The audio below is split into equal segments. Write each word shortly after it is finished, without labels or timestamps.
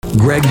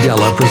Greg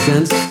Dela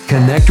presents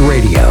CONNCT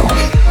Radio,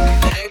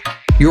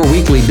 your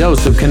weekly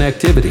dose of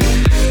connectivity.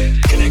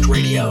 CONNCT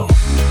Radio.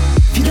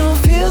 If you don't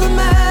feel the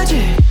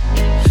magic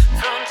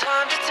from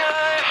time to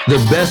time. The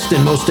best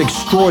and most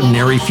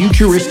extraordinary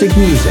futuristic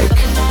music.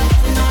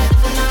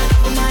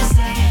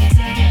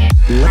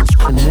 Let's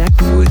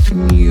connect with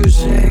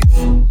music.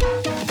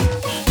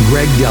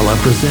 Greg Dela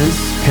presents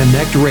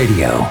CONNCT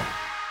Radio,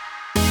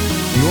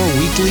 your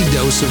weekly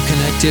dose of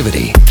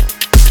connectivity.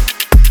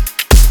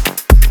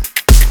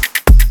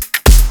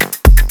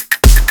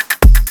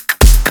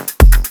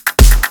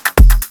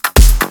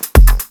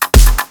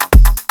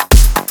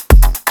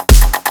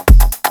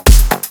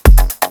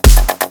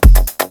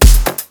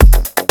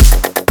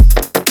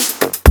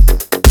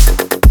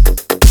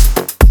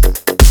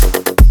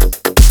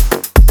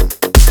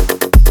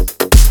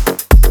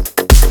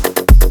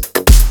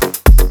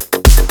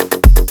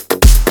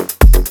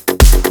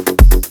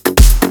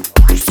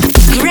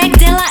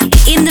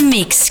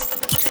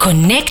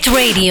 CONNCT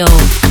Radio.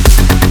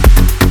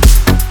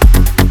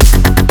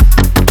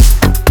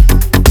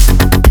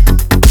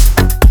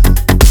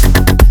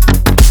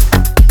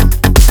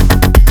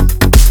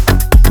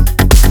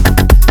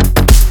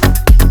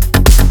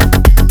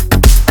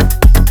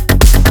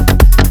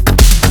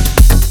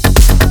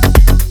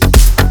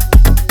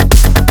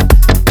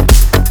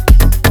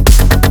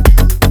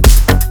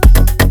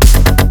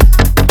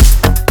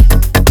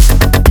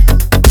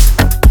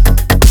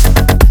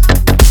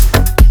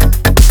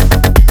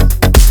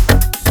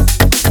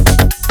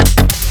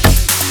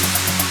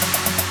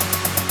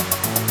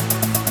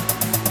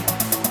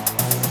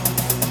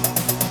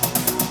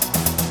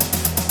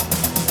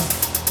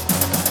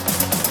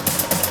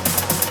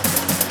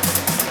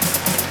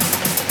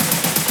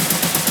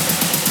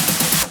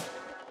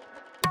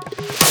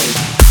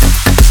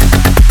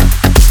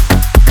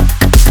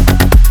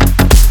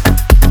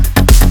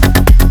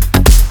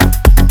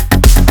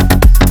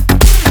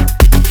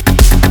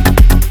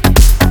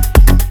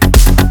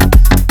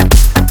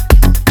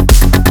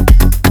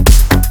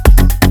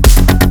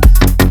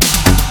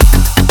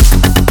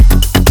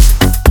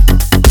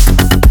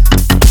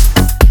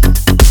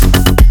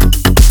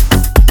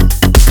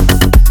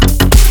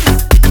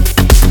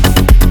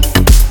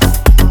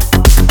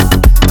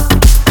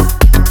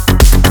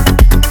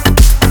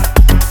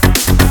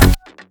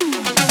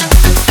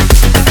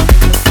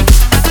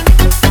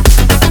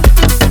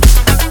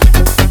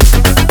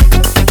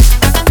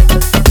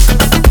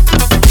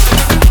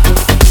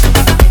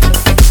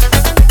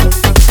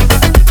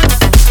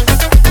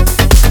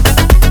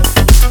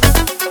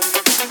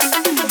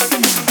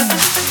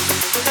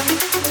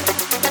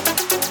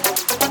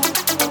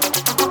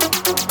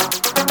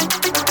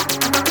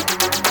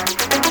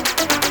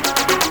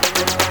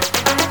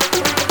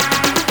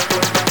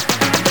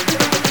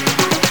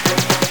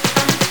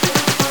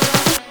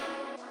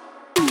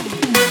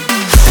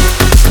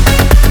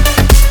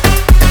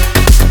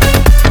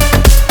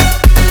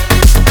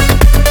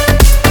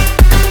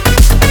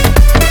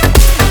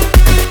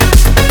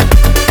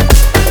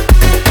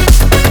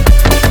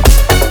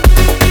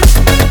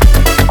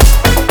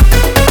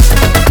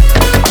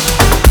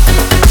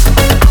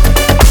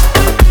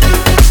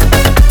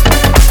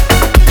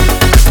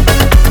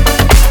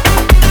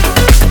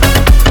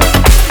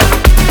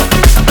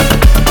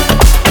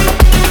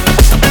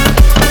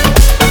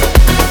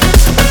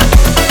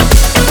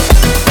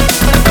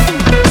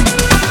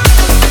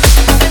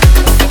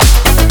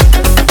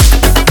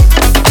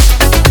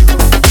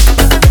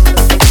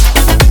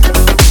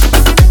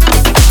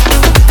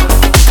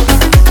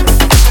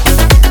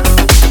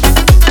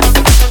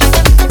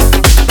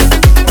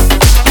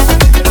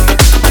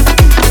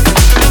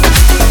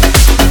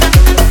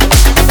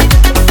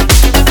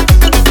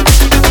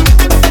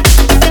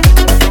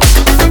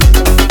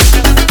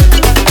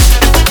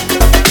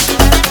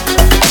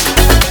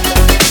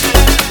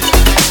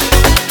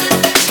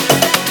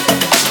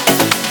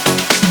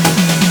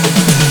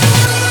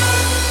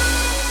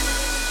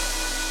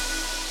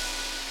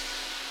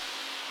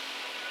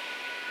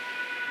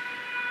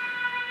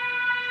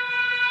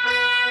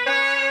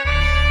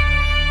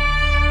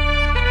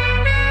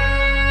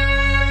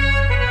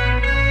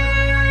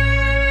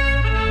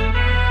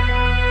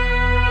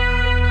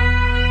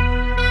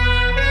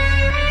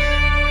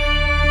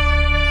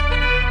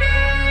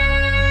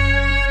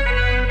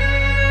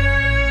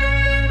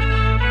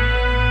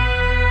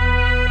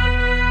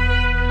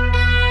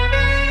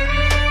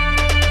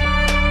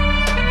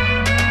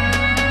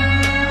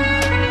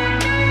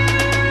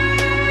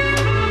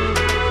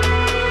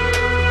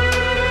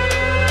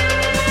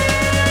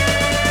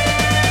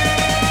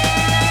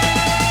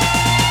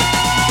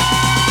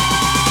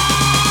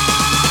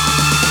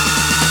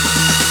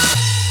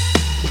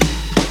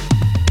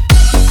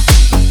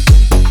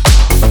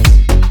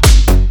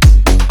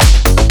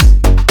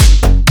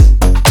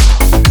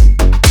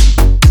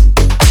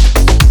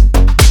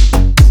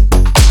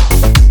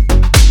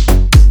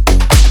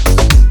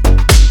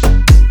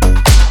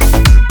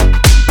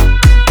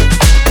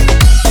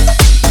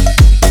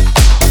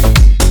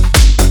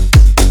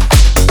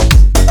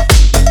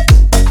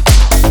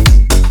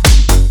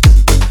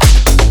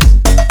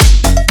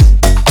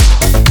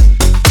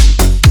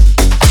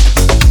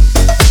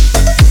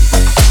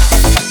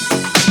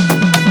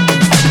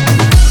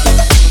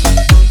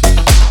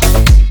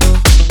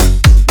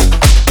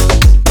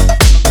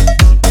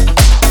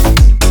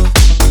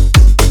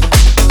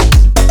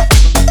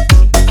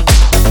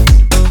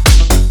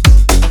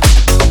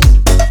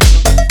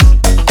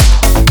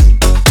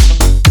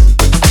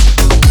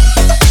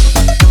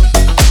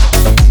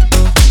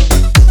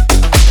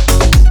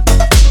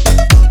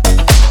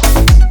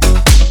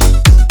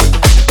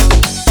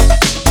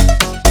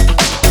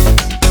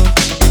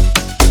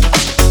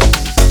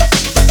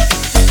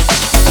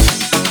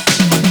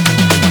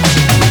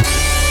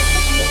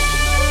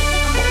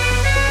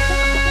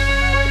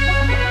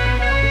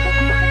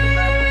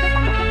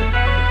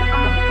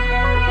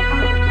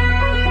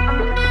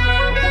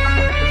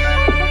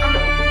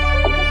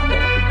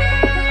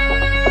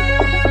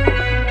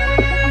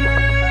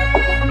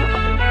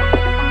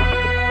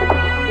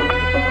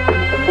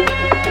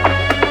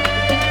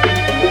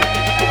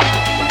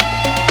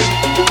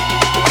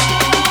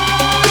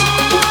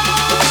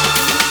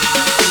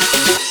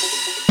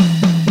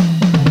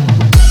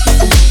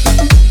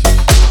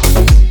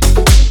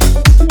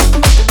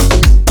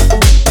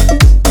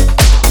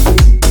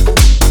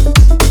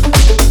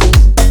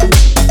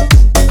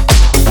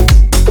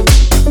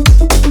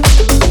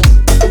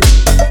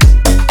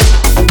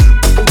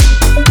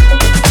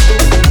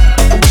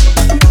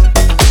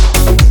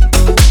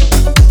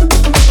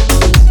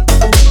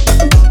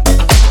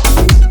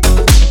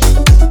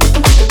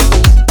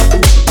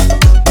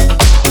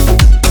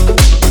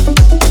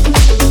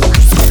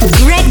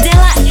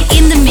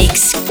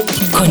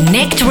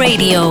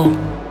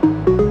 Radio.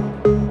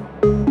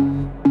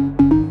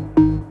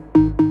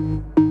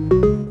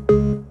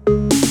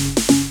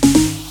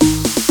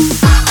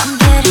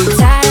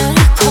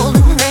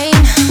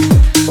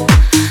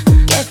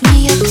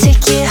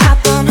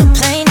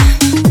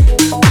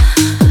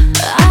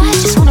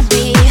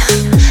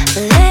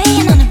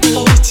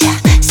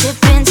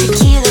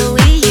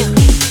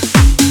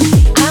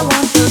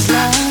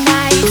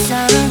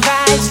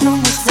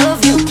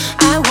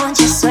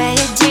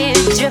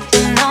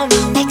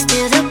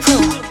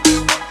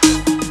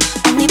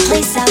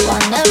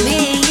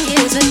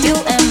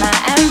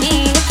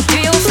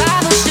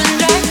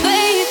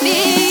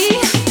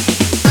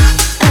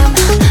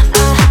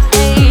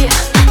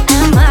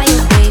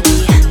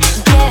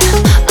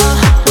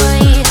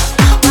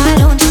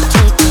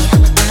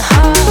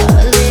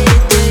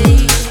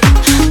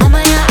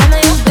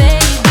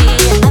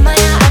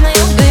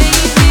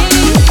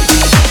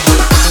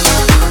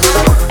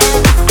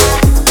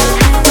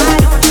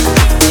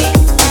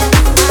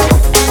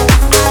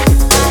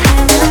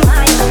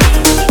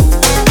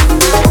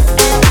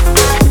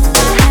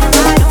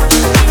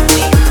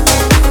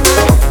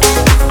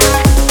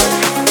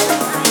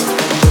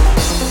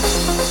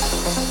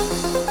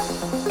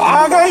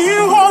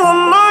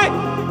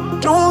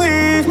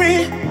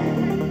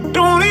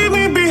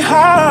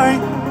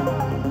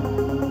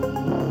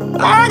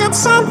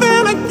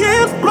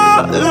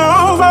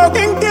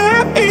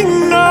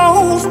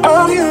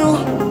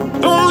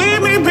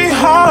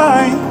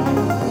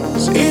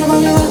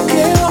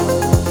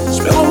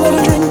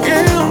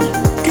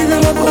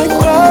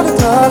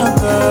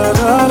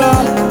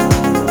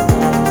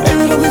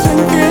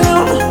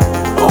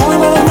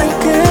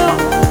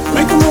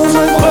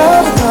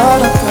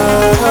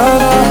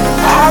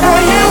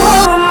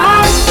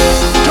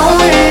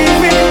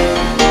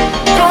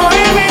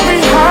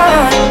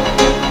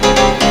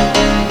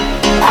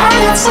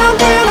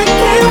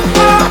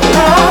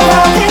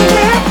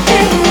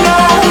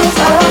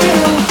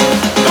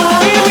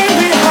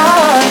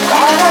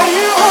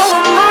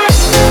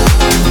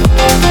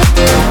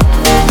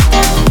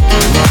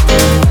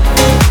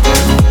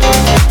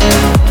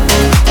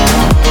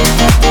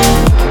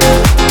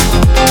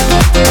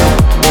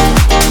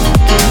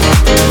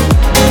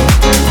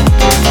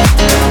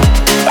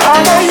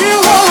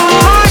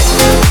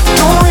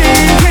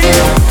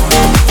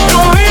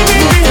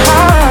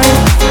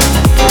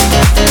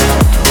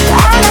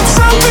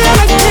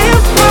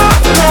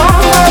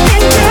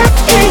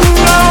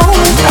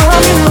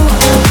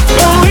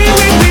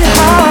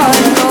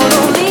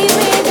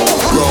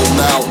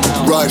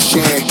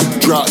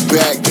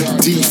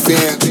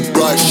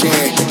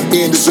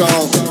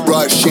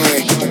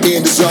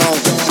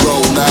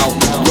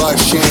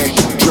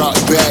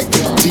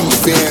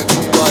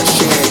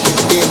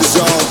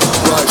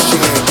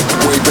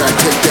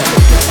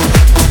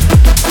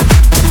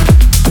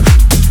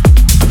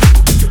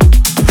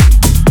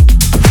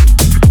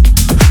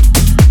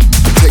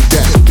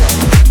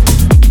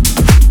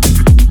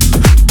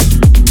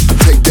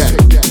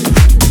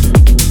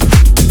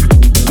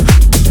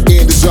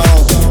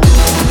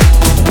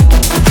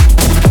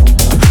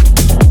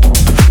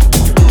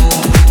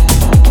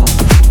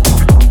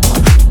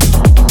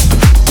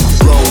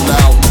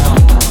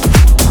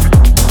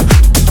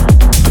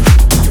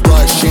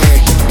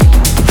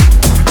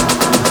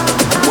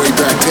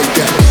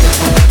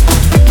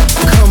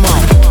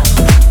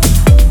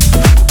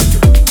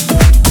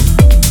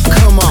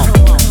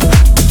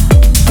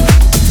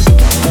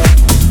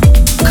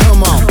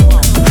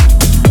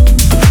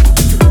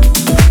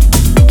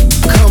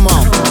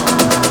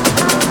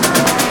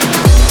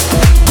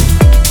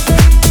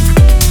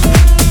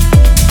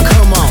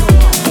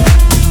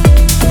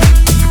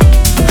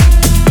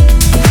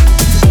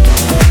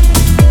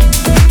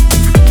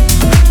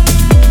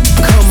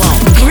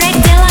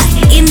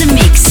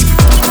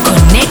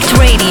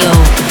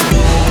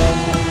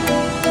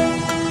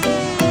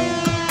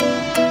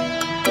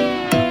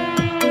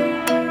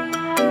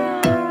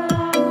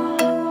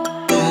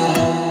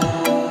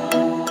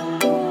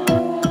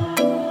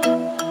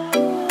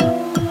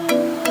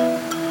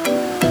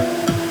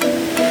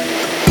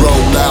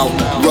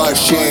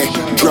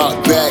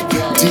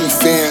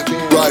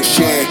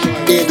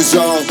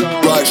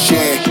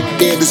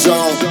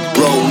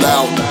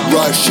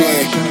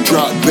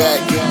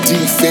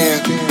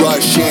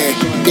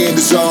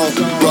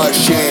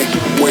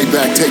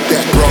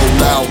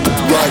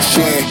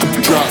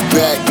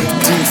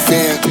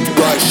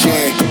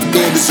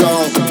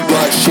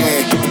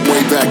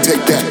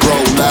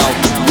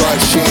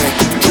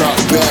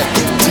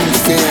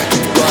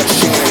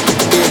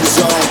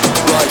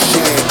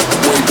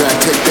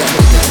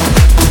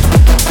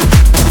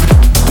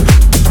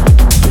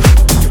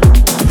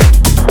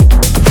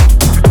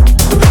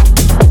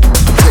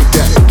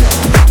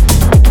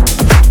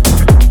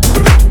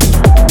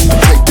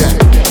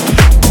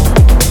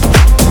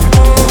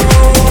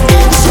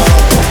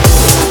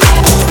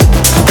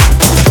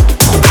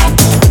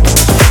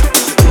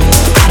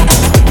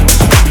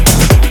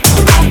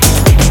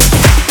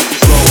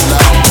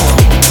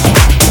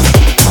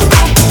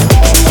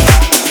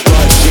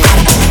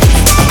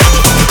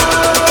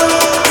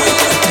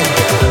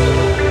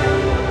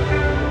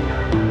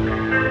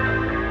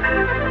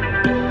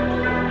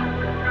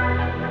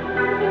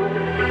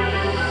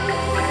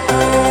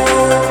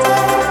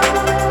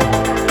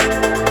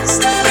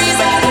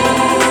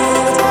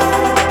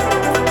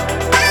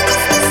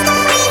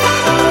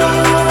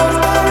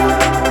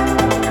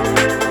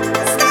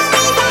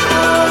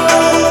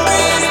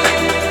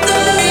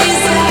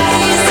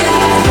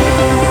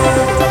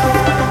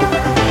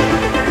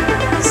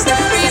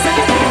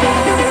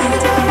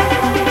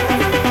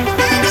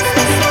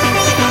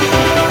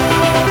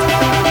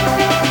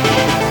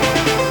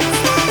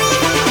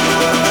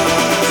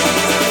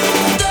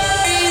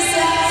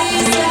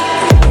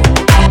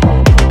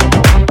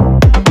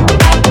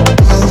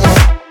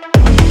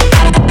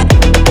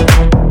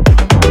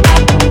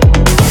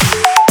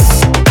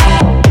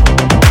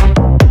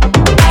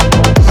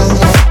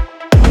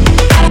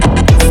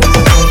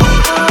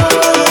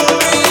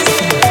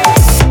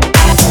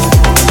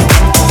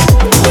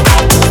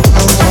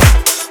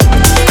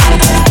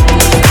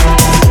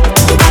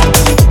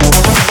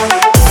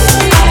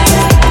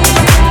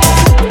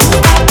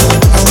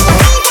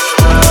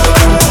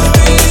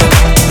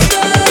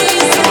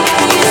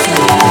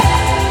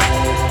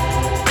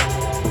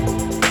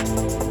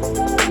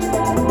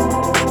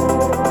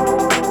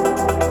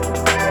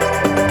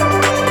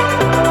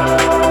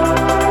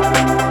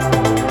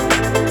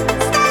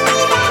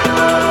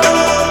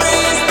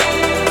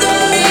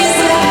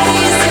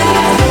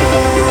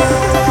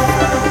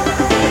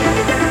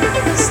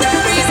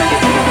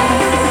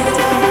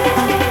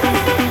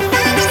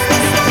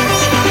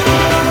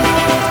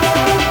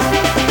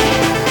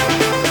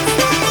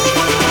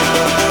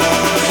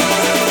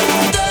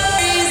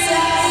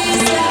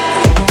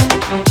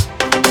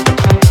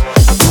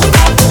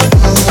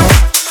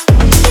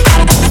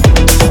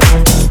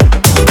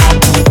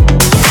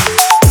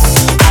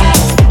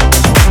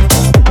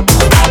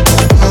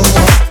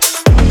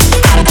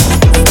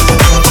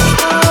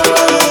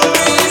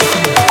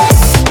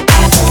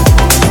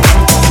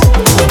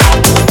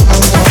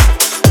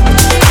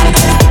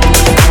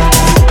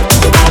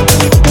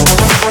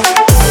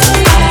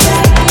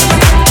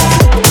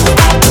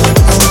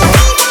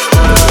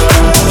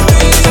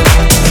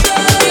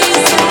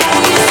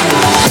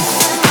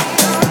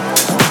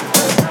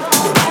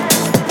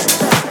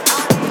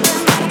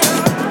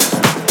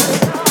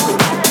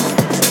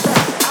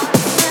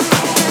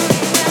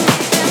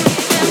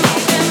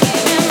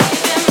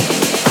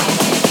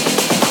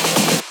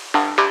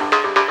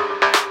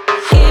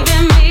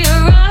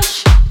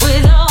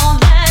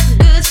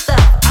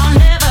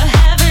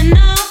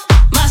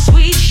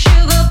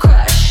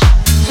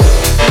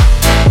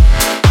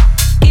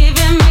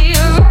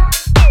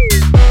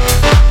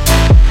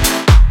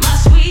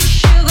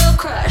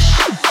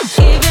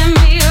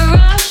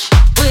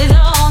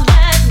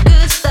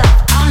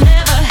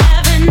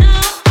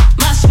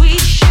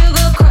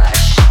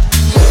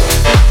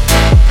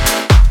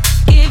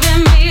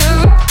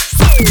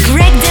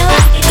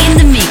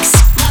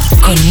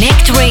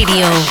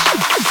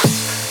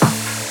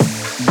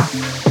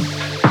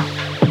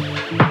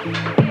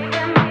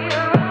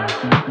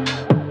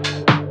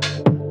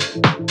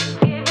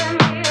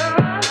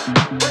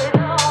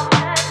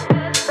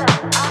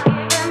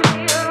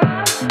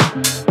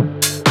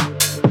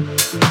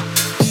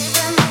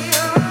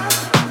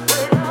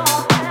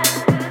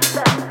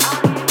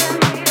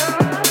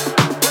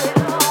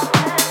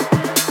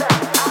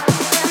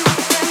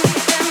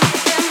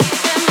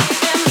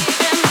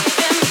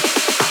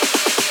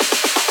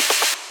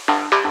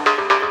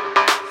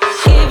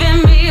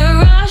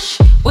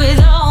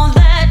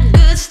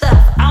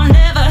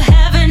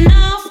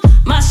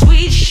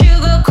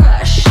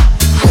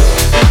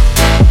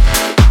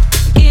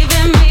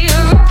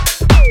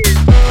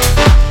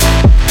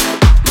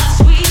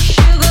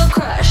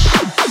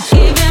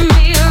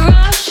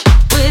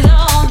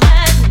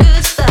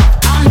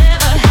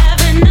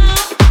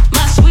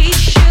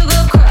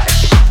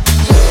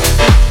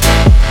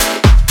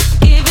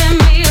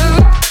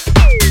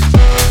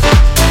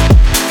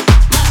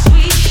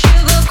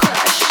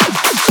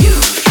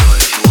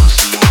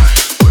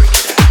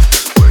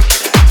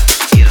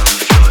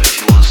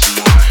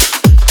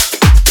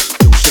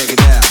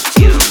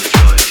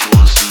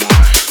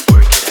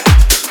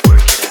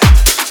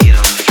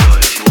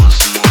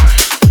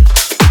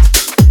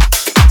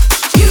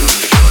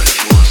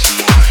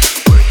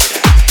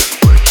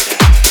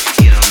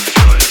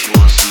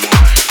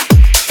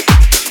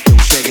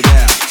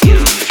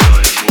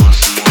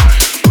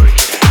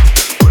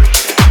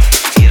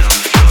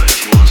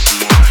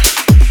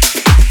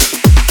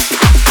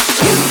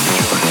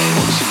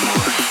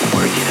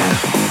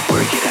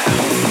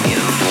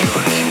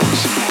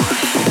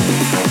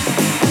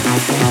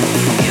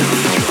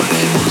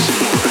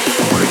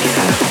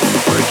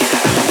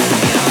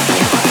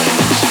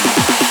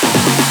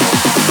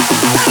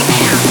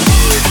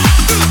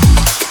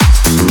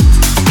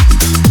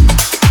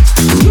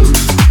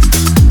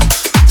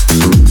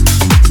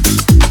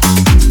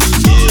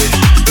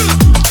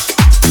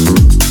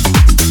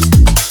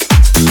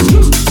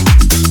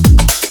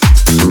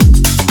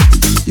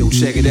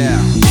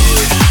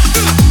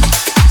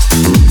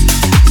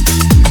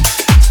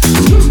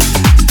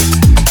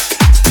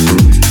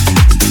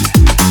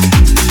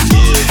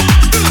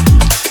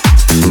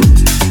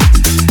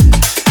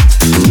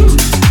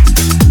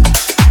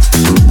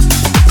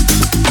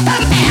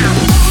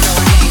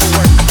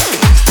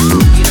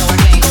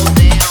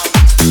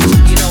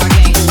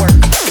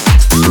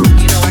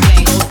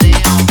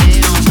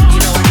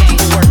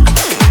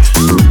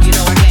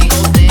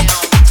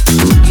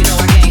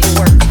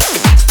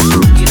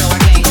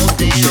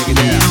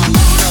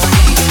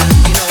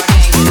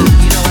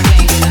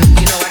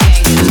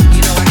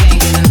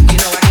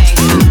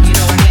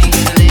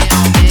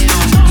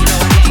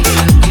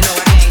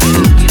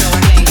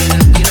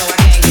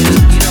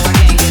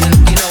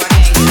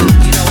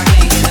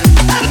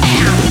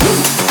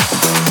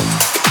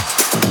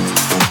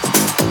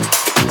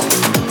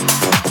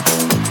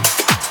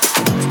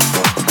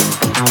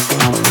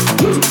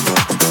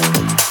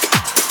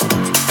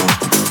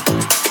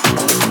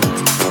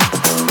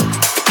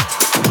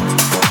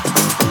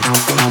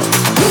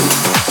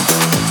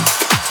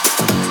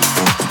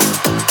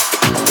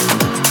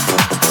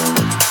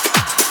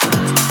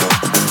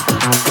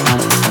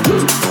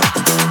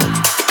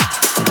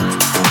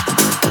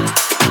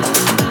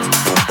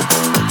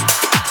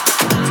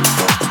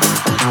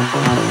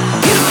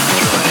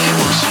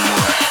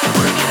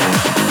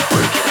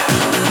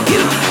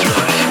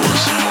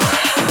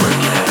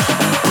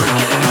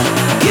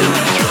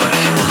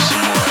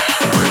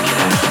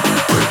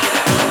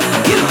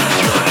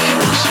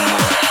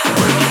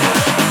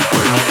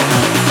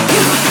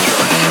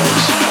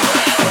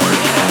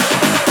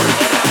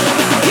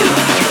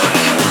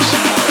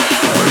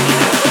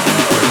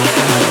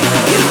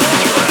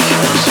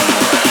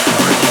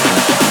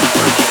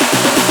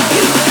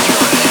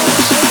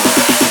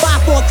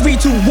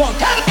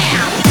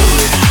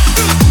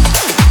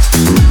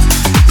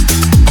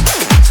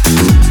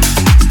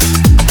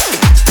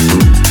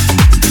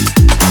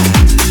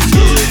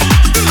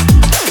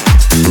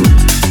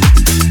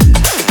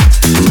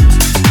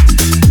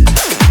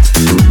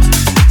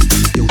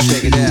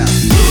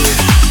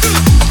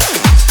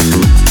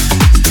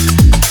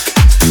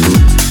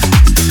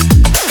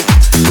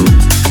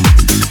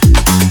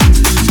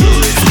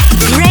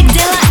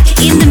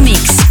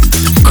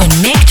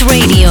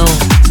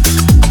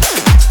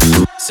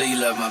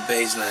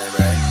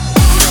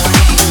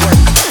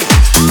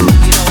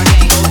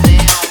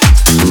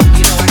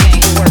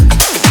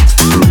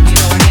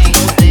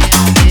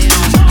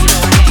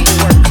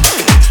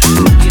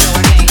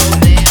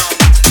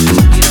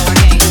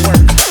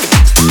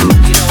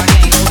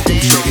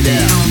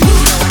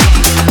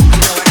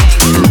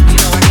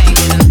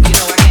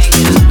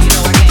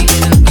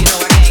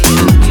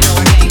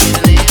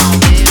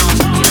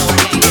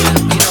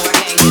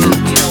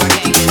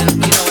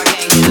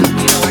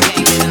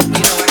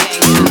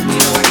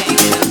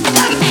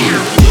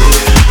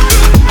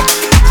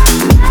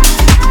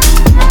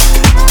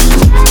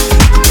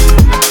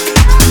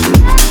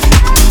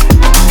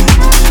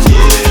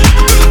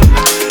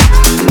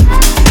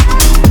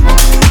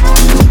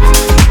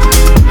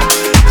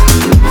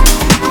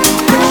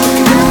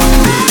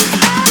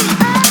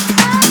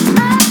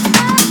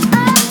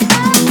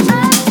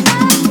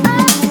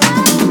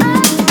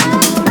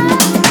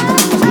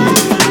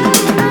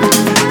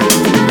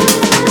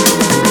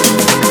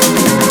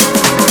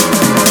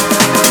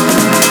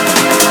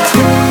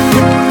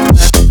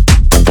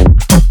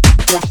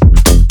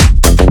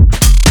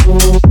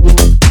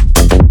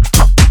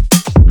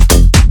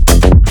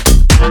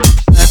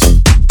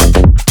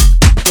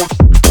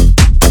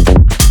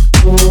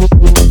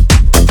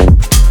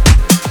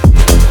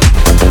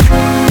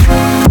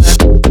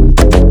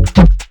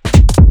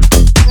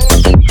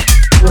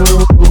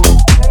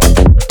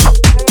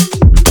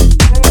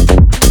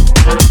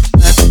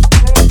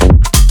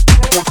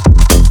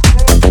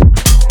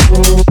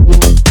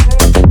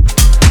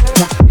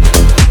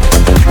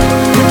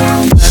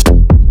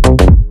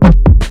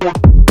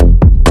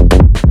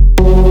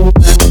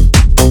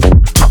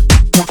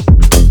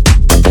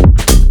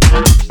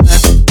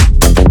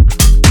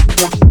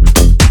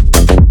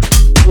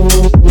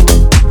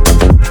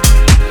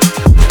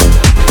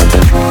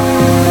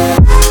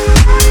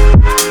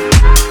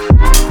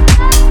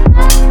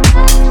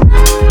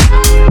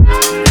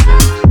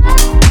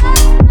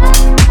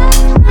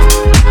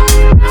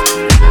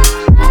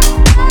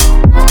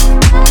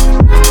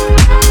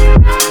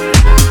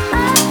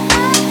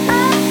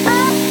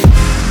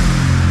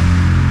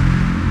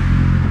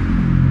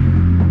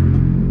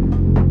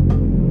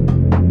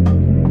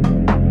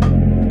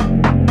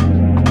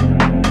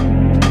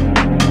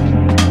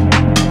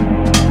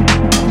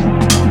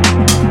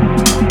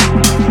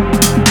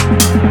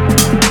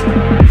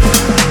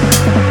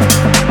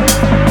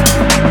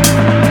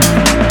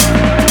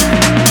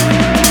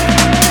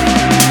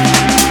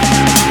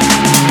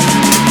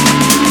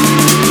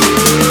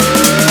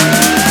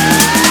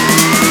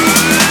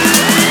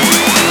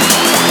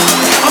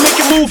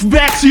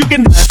 back so you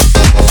can.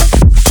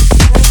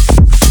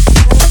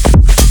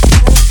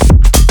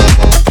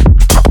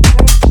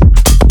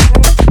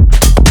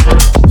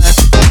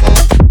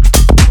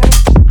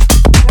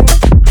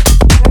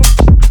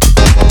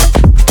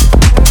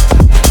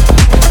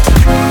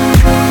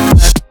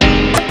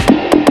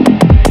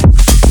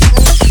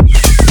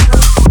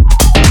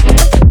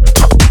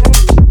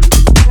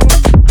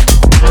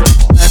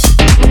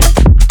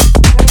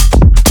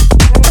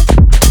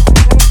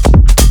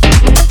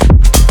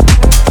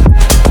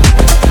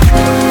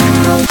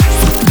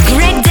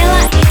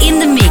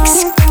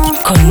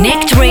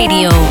 CONNCT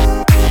Radio.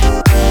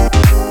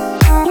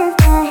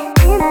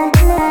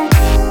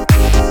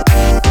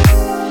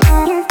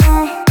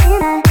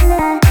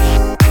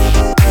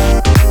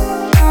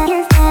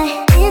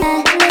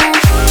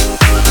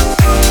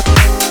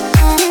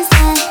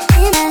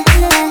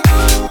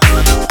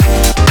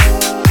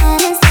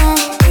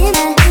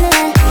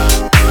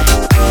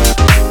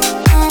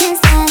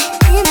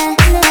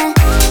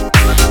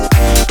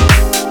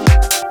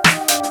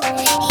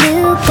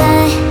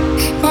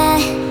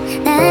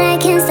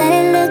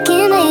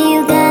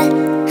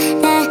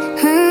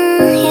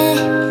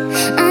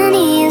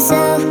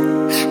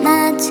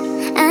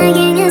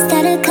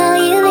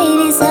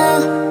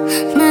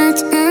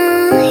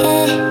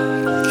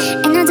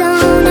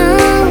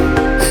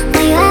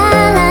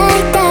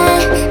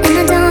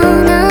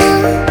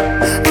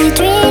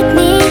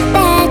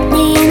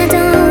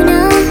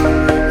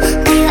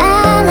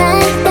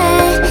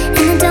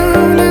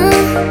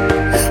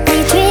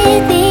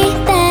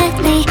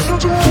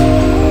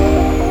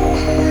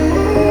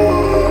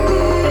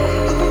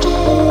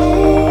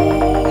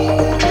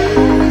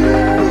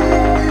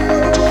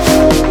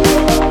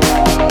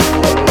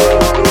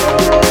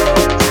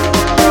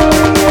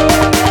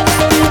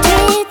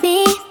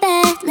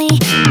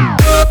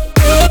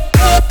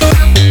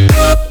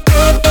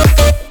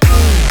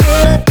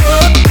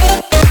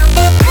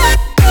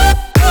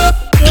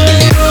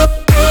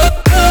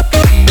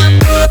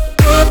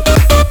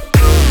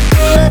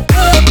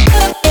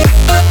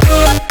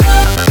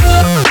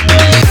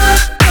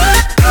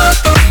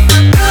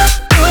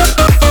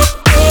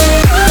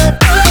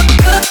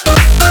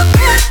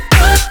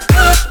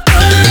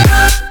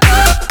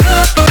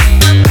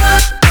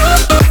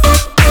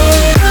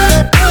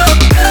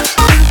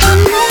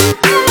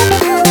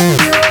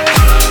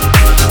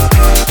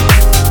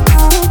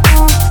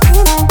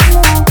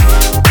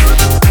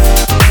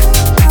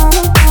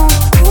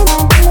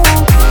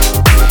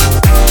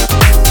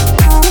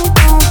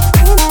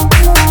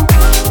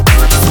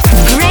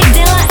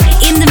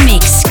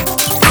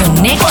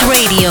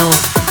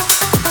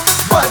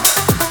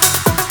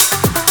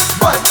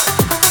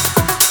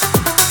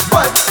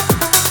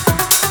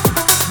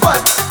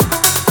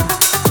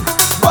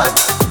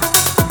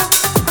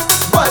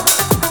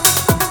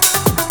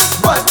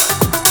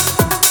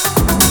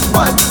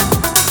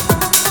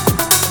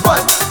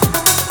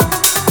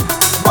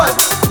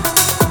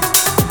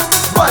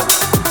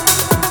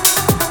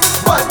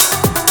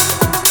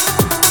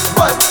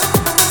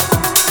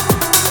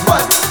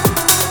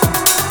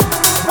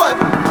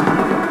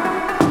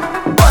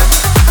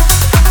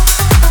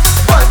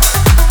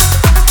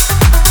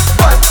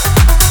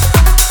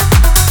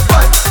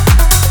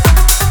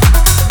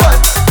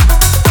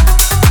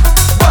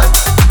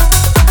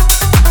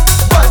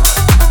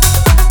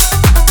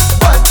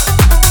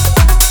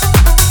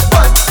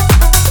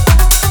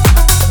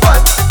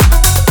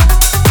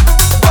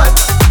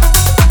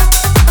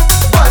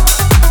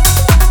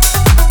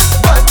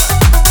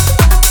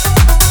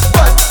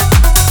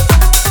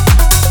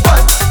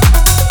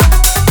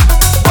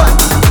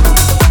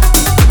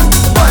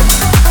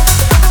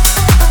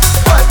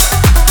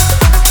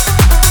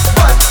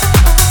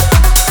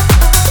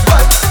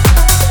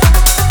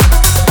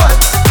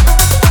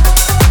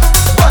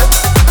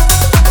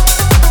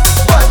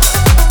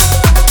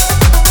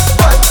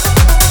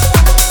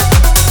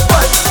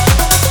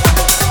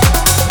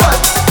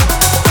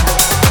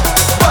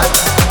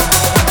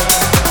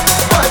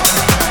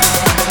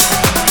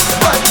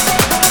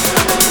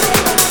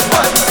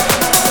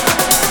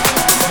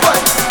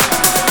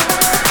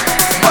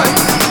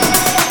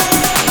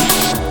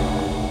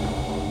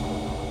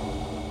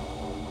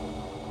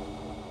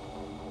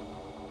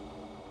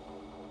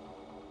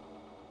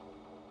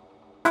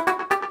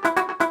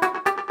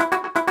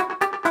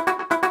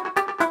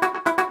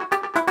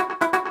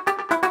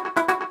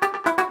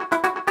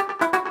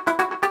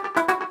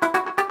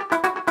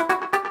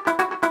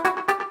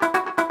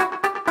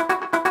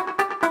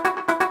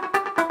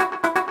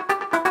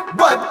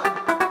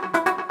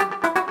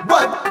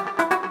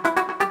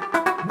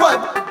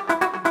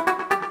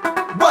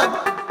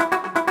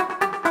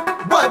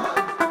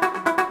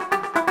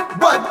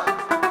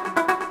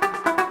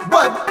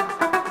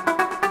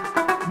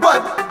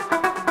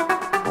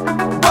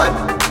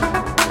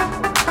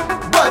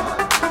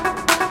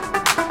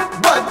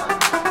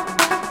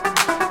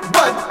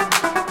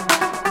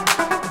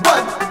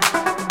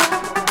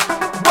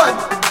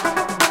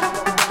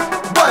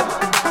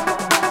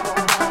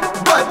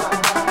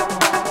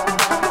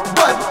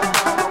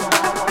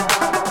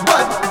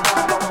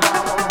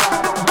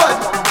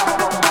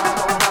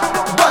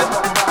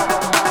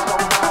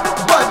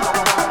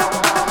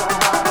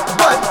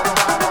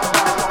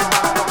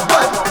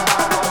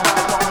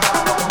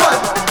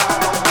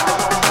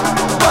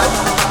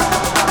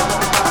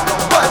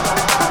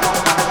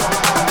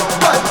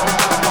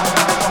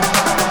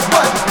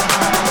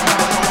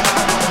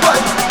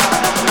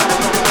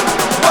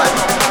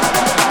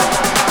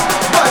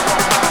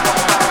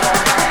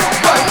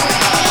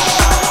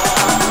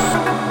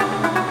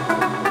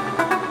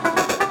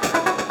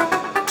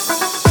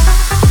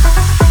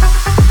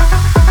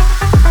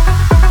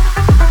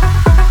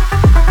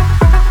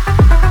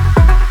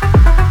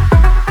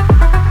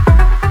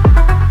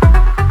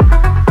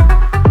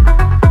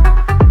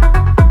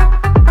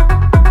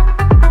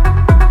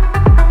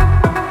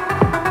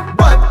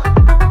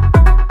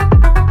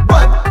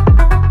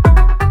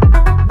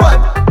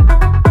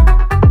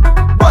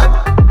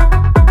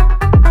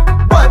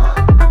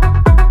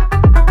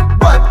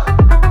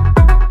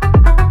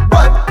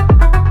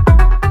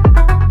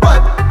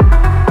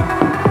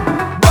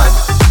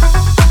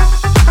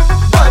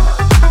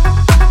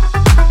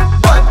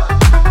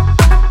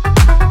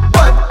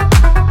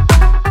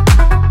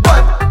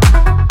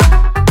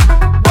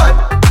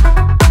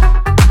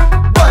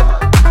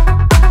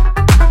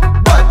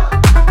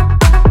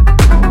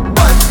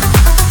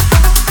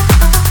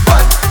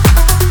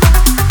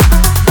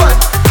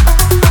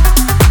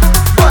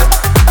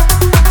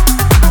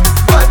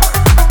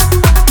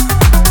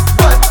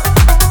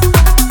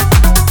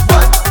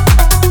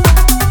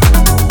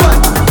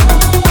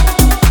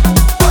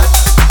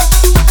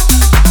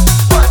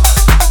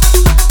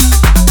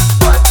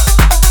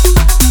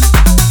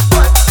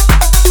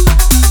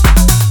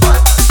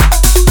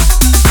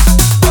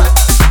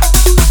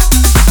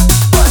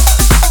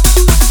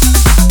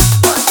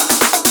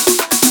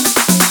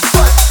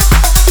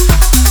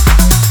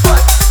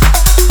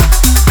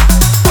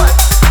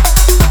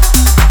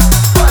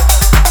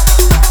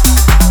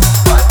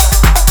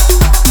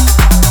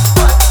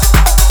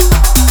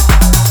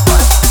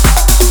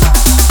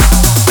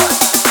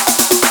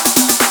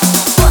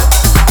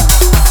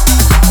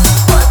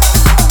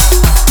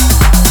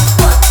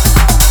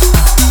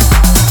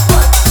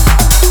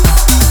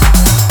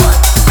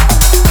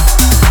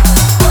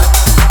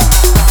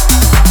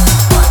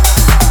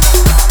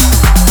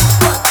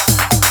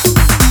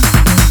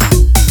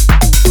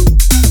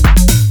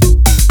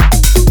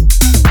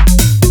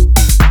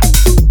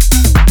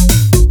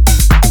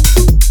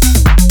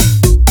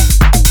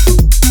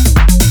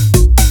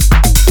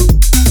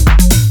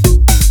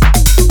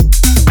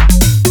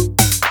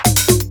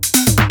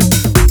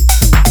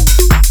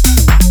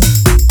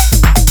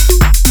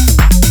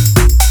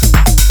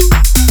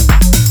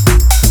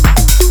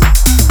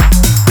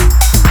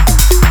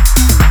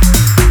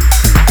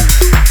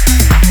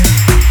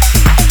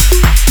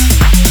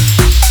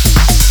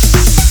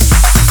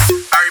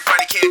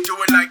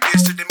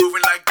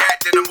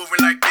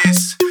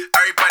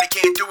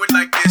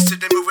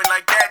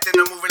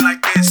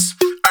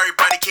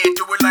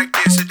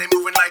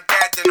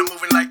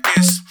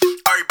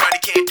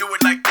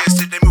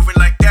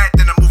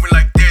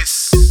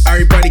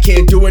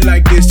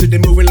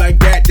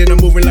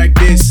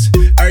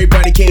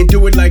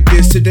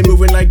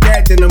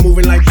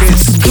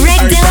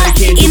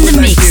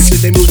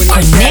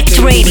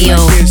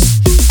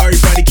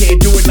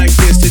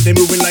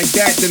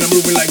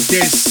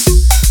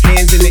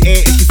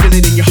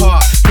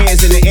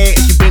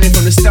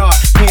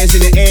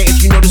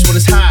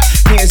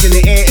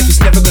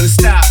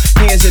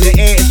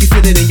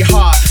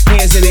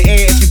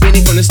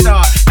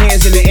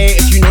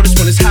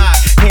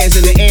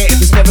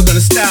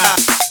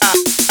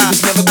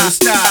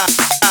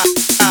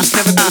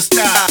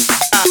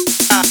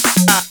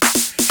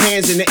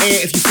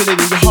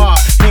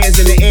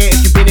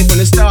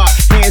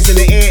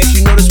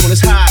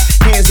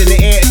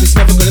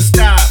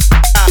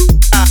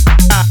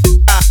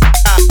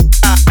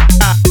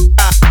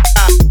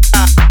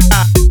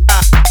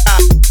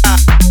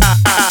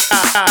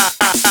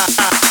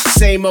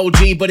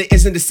 But it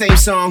isn't the same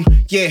song.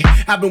 Yeah,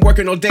 I've been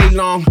working all day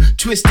long,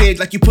 twisted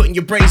like you putting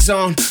your braids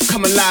on.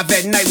 Come alive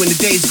at night when the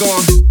day's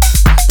gone.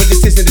 But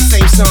this isn't the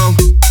same song.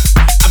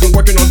 I've been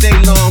working all day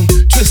long,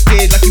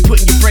 twisted like you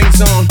putting your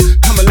braids on.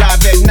 Come alive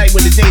at night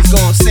when the day's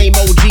gone. Same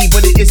OG,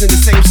 but it isn't the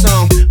same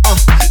song.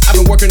 I've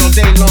been working all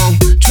day long,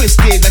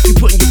 twisted like you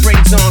putting your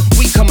braids on.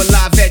 We come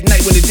alive at night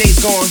when the day's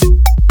gone.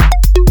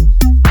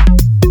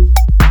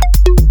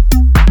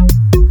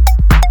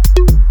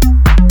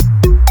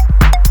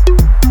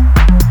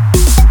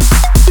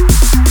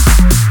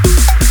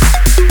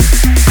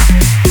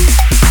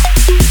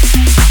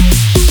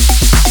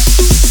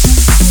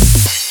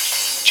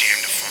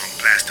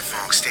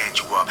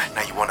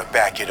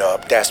 Back it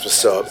up. That's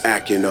what's up,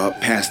 acting up,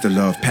 pass the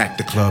love, pack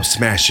the club,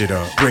 smash it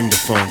up. Bring the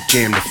funk,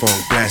 jam the funk,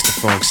 blast the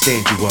funk,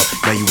 stand you up.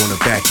 Now you wanna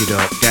back it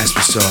up. That's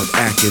what's up,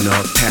 acting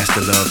up, pass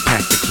the love,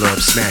 pack the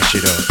club, smash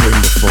it up. Bring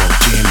the funk,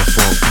 jam the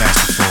funk, blast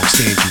the funk,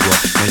 stand you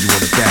up. Now you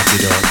wanna back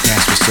it up.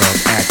 That's what's up,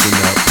 acting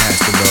up, pass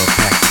the love,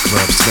 pack the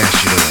club,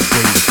 smash it up.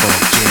 Bring the funk,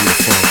 jam the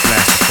funk,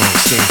 blast the funk,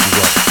 stand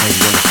you up. Now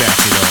you wanna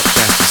back it up.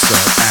 That's what's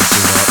up,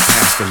 acting up,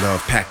 pass the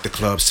love, pack the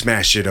club,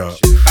 smash it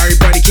up.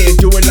 Everybody can't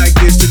do it like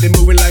this, till they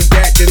moving like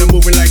that, then I'm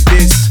moving like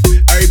this.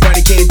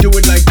 Everybody can't do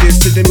it like this,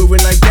 till they moving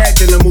like that,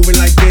 then I'm moving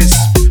like this.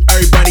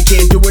 Everybody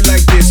can't do it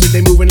like this, till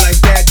they moving like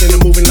that, then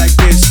I'm moving like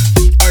this.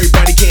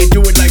 Everybody can't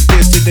do it like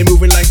this, till they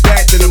moving like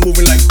that, then I'm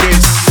moving like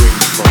this. Bring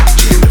the funk,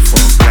 jam the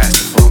funk, blast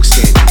the funk,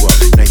 stand you up.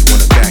 Now you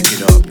wanna back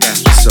it up,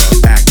 that's what's up,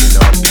 acting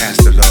up, pass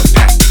the love,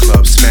 pack the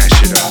club, smash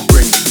it up.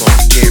 Bring the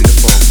funk, jam the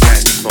funk,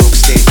 blast the funk,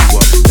 stand you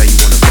up. Now you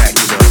wanna back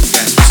it up,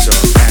 that's what's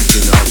up,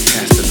 acting up,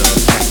 pass the love,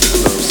 pack the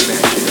club,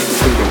 smash it up.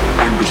 They don't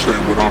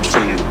understand what I'm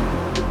saying.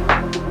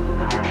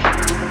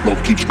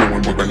 Love keeps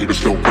going, but the haters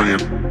still praying.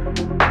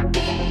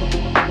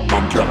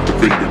 I'm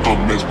captivating, I'm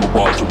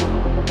mesmerizing.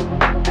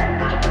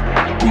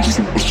 We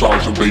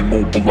supersizing, they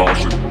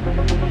mobilizing.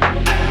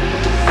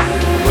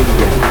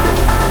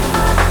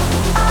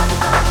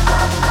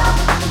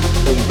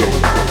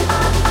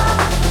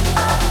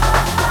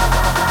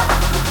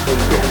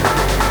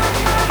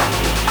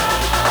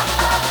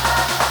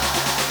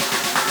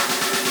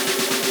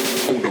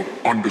 Hold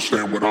up,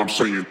 understand what I'm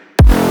saying.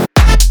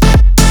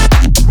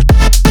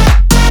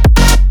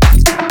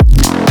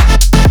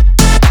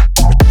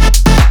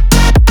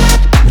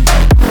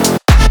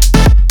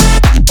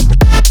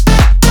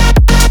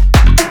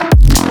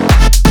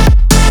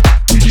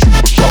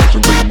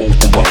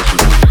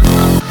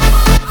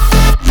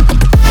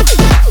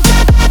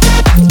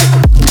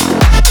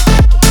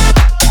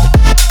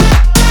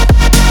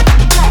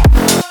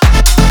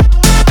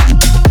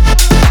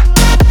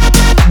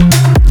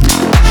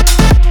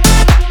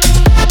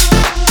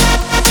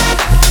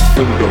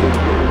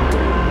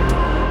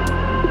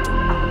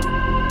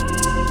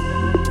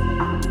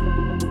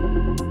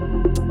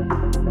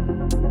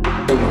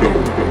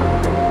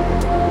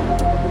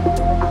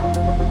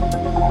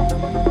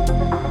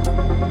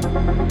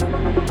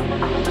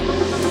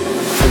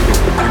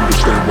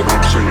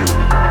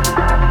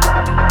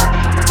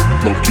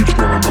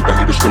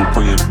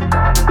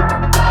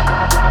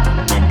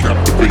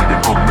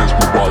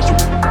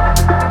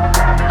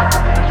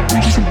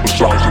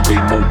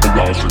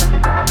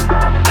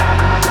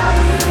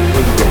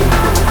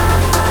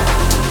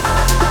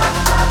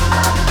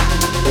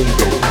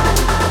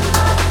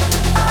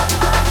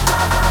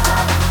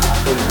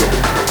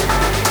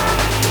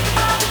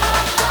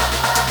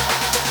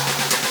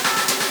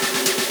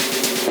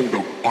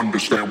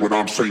 Understand what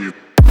I'm saying.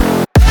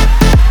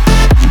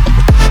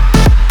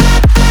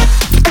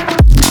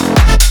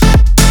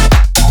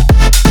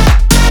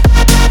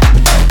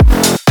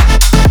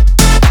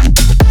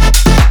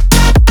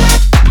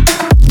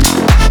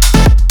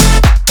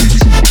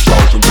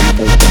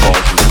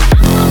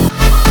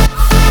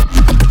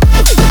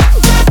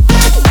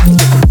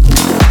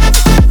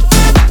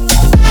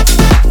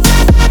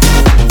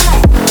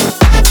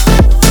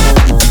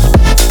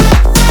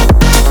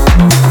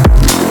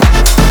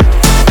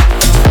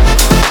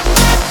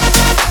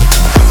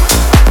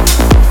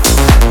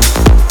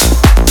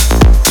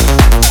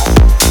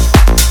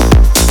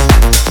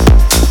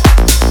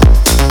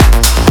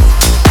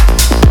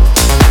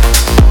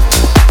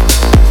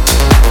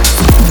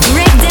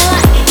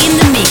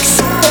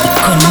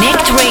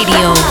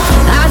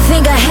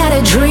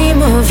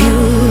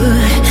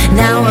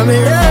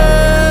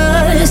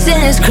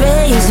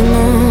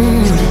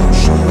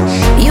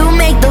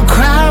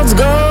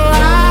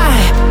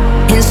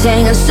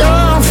 Sing a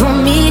song for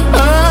me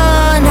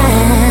all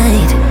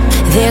night.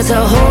 There's a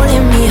hole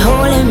in me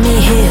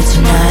here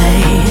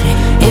tonight.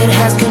 It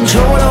has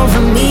control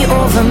over me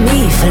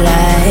for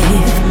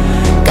life.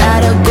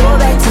 Gotta go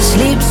back to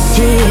sleep to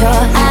see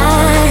your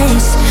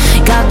eyes.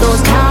 Got those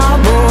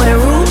cowboy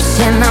roots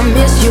and I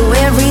miss you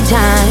every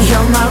time.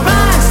 You're my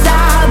rock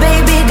star,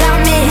 baby,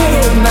 got me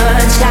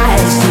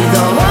hypnotized. See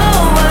the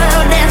whole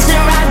world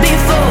dancing right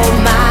before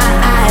my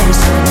eyes.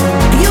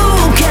 You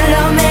can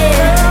love me.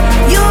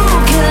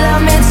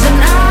 Love me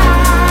tonight.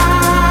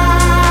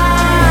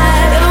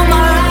 You're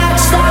my rock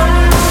star.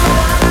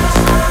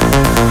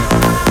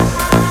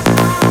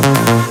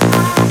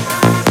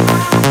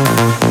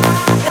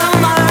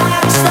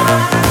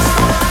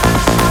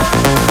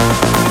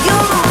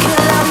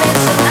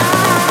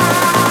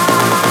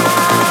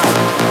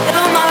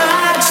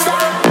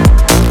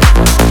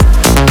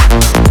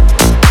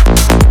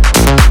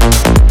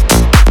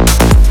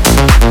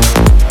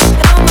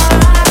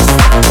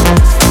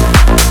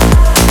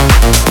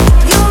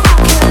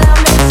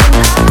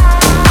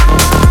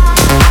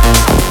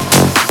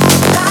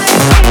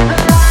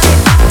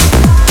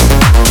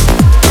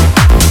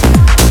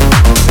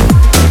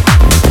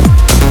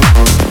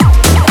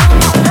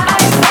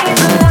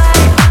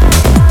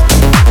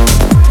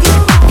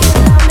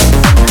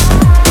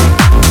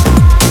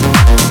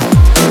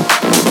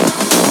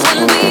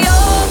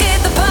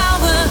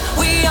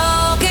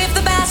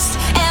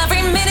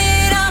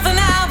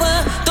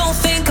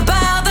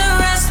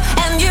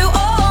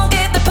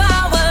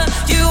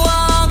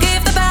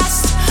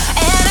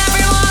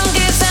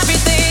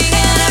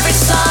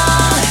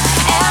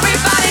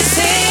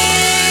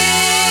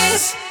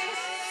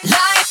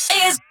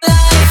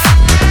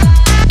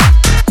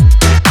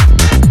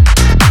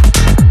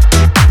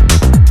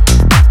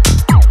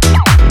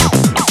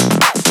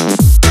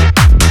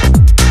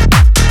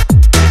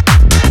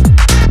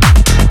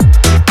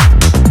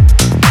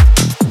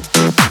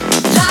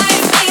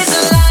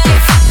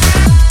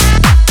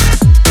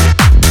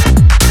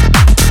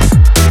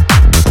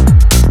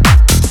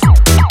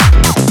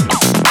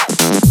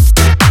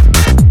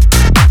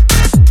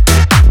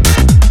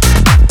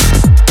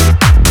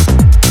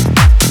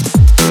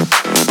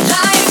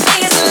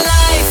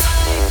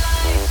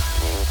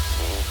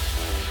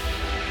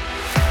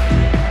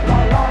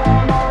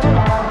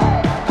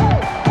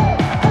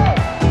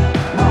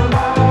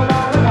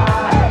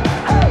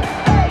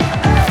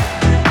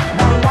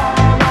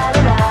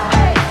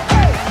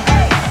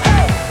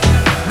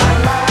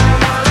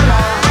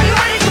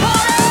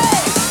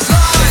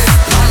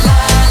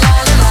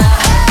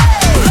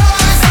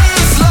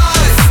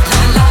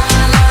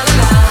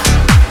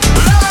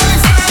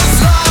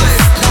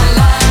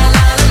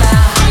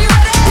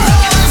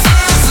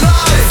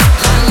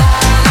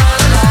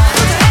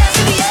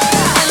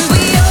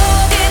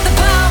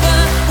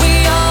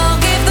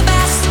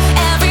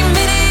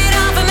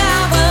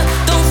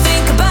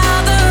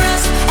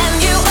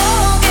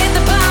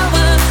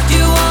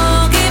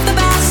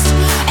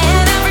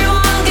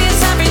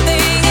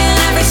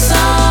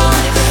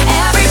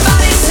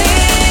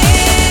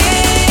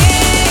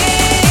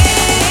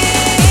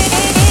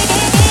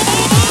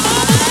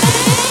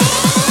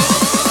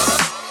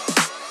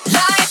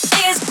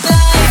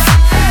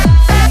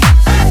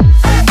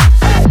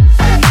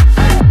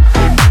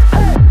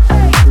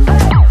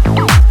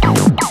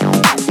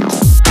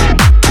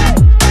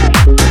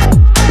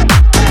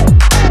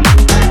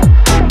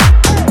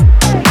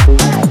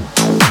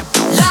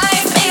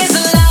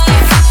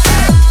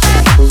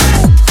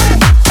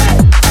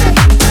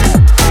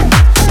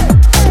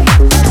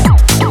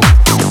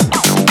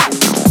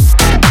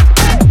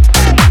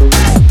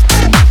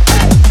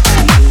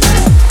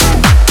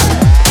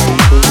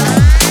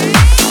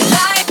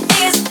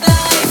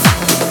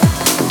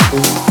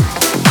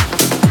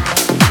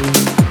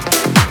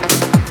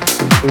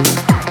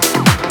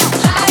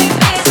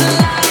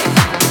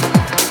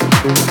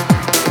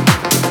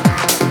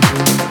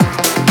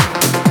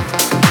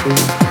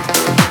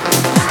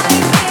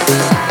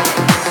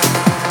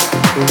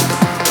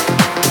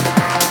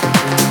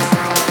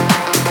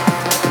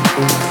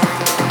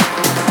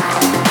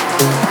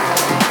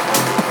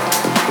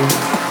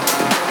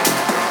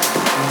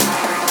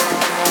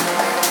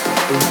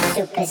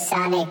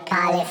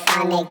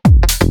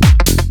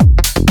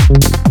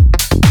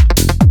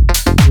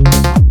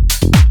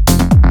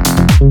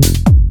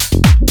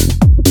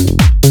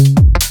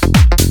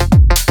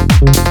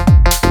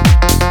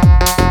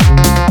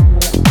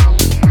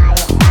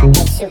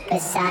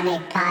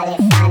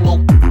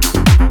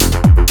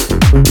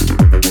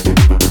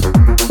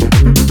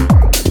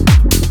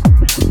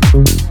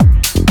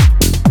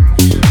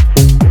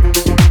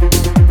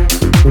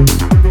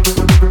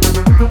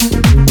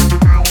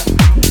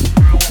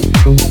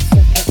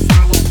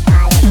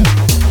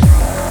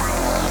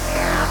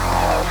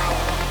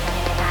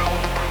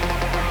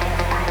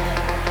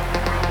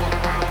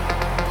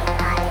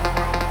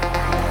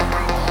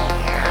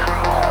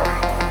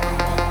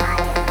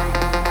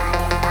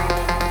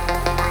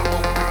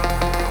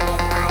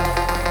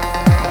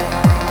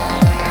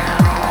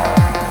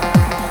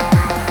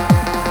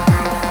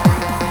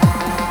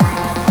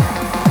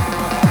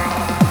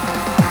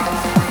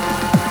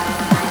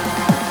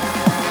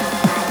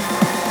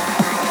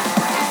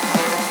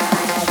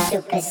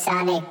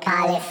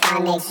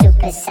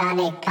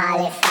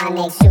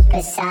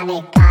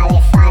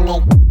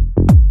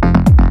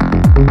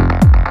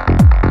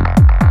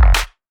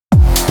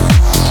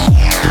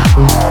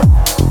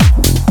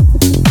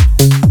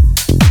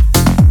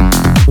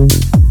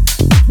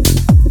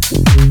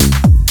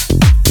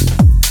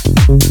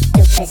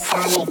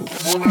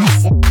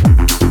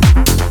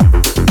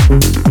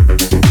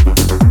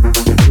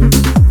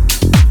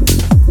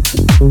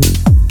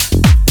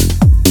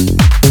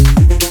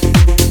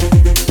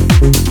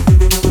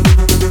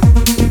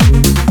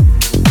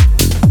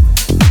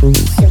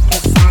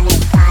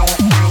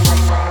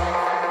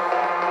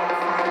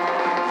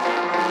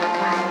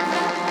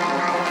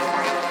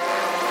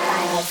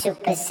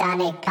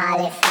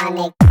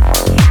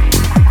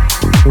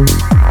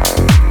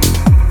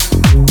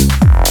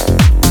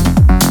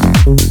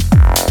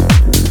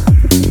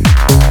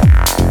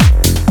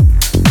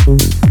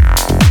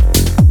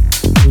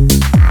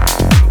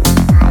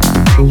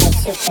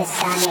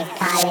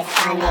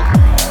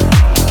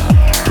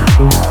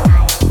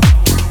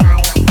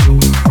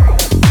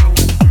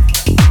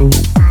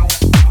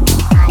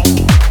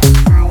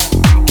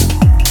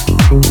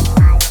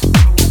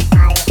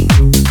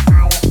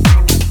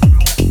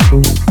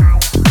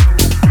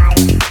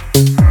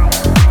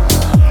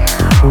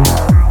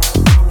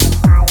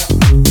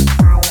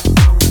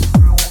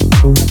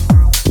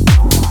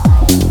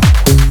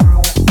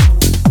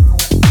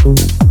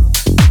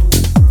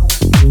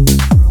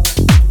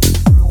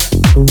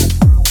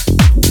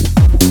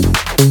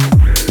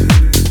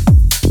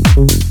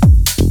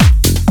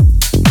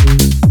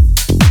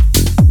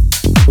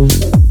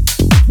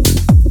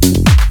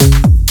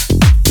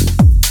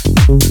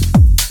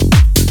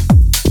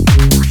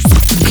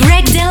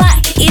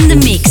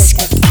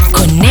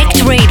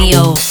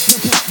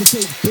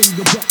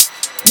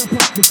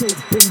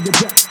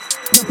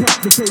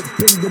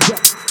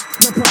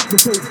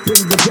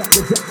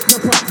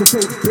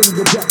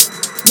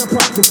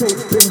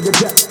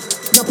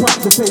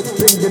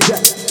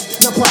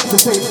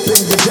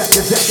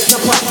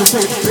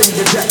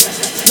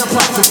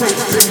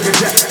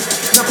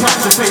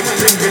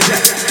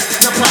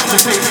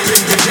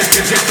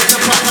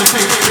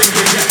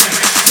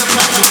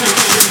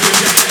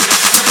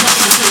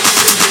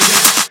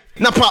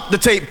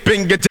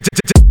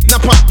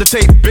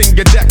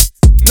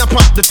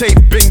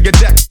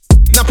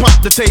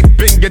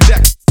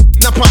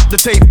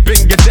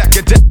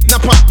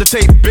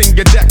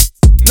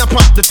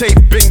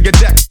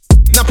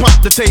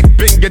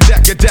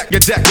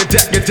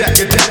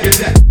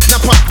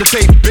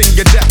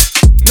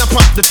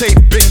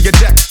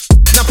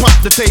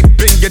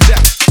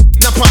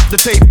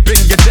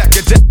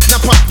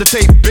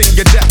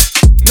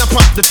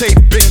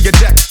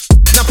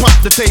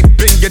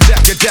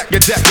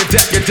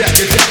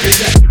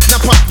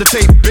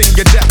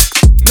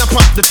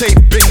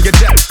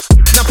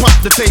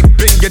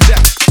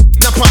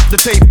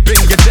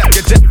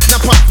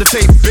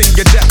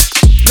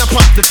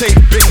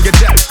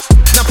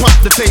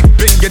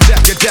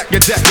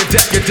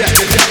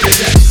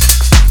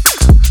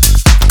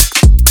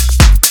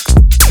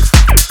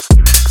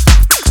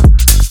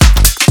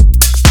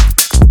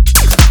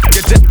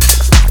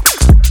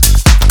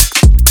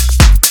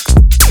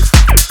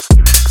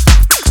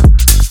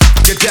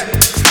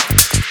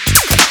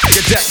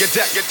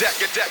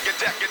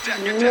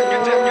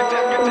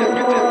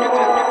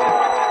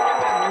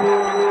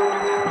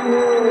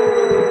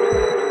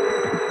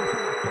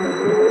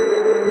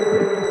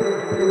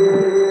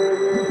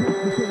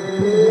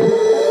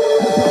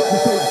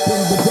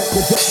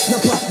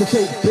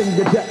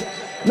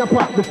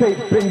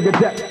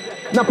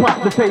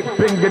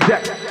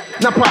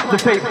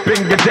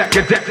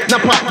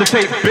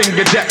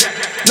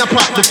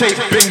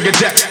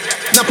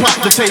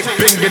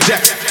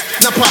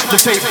 Now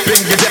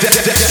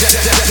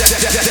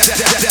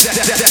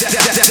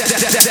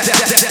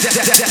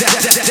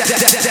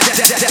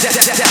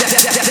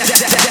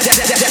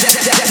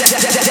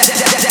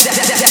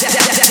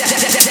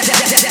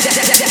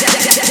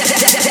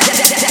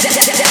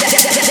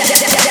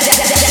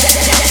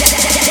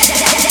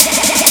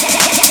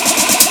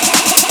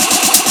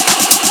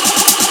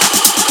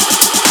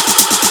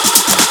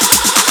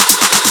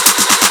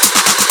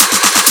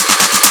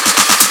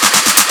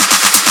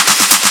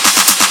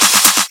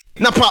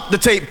pop the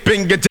tape,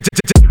 bring your deck.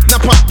 Now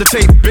pop the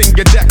tape, bring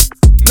your deck.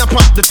 Now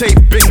pop the tape,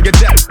 bring your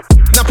deck.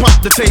 Now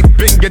pop the tape,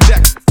 bring your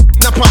deck.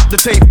 Now pop the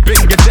tape,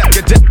 bring your deck.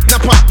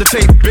 Now pop the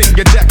tape, bring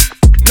your deck.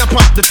 Now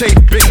pop the tape,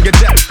 bring your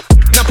deck.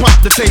 Now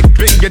pop the tape,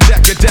 bring your deck. Now pop the tape, bring your deck.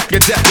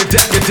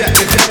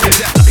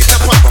 Now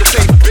pop the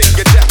tape, bring your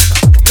deck.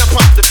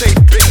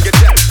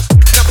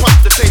 Now pop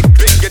the tape,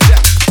 bring your deck. Now pop the tape, bring your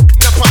deck. Now pop the tape,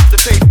 bring your deck. Now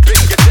pop the tape,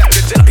 bring your deck. Now pop the tape, bring your deck.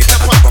 Now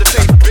pop the tape,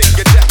 bring your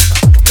deck.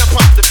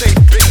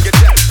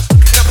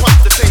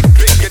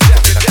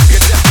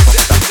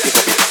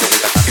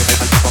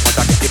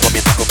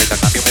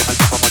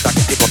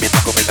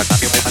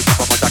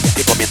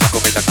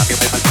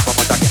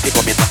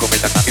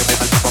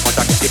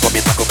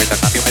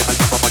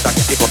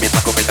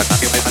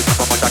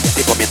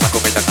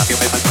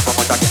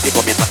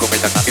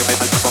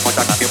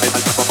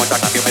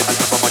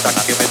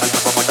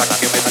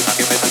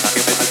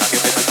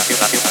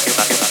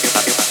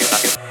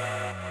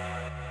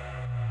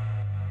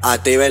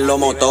 Activen los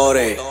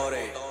motores,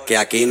 que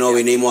aquí no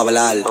vinimos a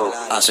hablar.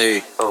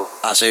 Así,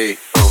 así.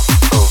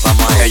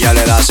 Vamos a ella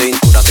le da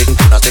cintura,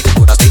 cintura,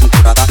 cintura,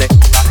 cintura, dale.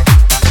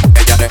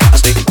 Ella le da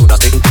cintura,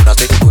 cintura,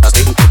 cintura,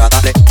 cintura,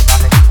 dale.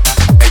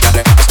 Ella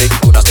le da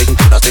cintura,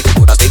 cintura,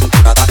 cintura,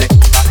 cintura, dale.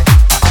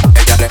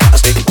 Ella le da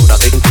cintura,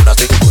 cintura,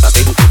 cintura,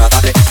 cintura,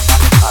 dale.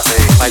 Así.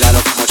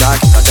 Bailalo como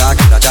Shakira,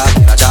 Shakira,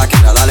 Shakira,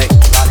 Shakira, dale.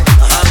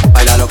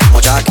 Bailalo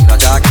como Shakira,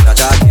 Shakira,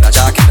 Shakira,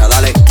 Shakira,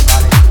 dale.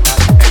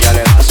 Ella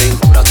le da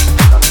cintura,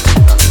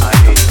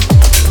 ahí.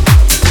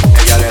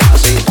 Ella le da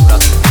cintura,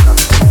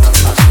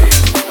 así.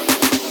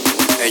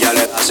 Ella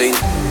le da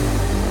cintura.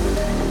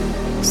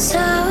 So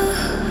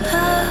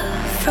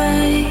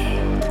afraid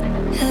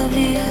of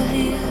you.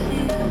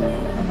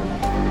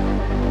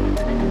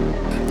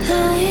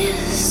 Lying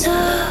so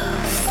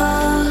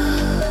far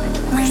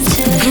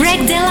into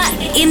Greg Dela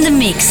in the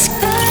mix.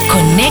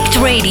 Connect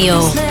Radio.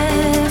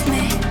 left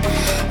me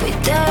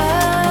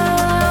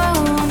without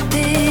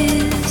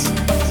peace.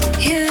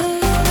 You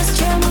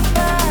destroy my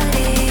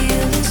body, you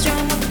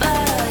destroy my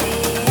body.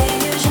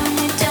 You shut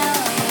me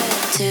down,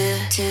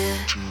 yeah,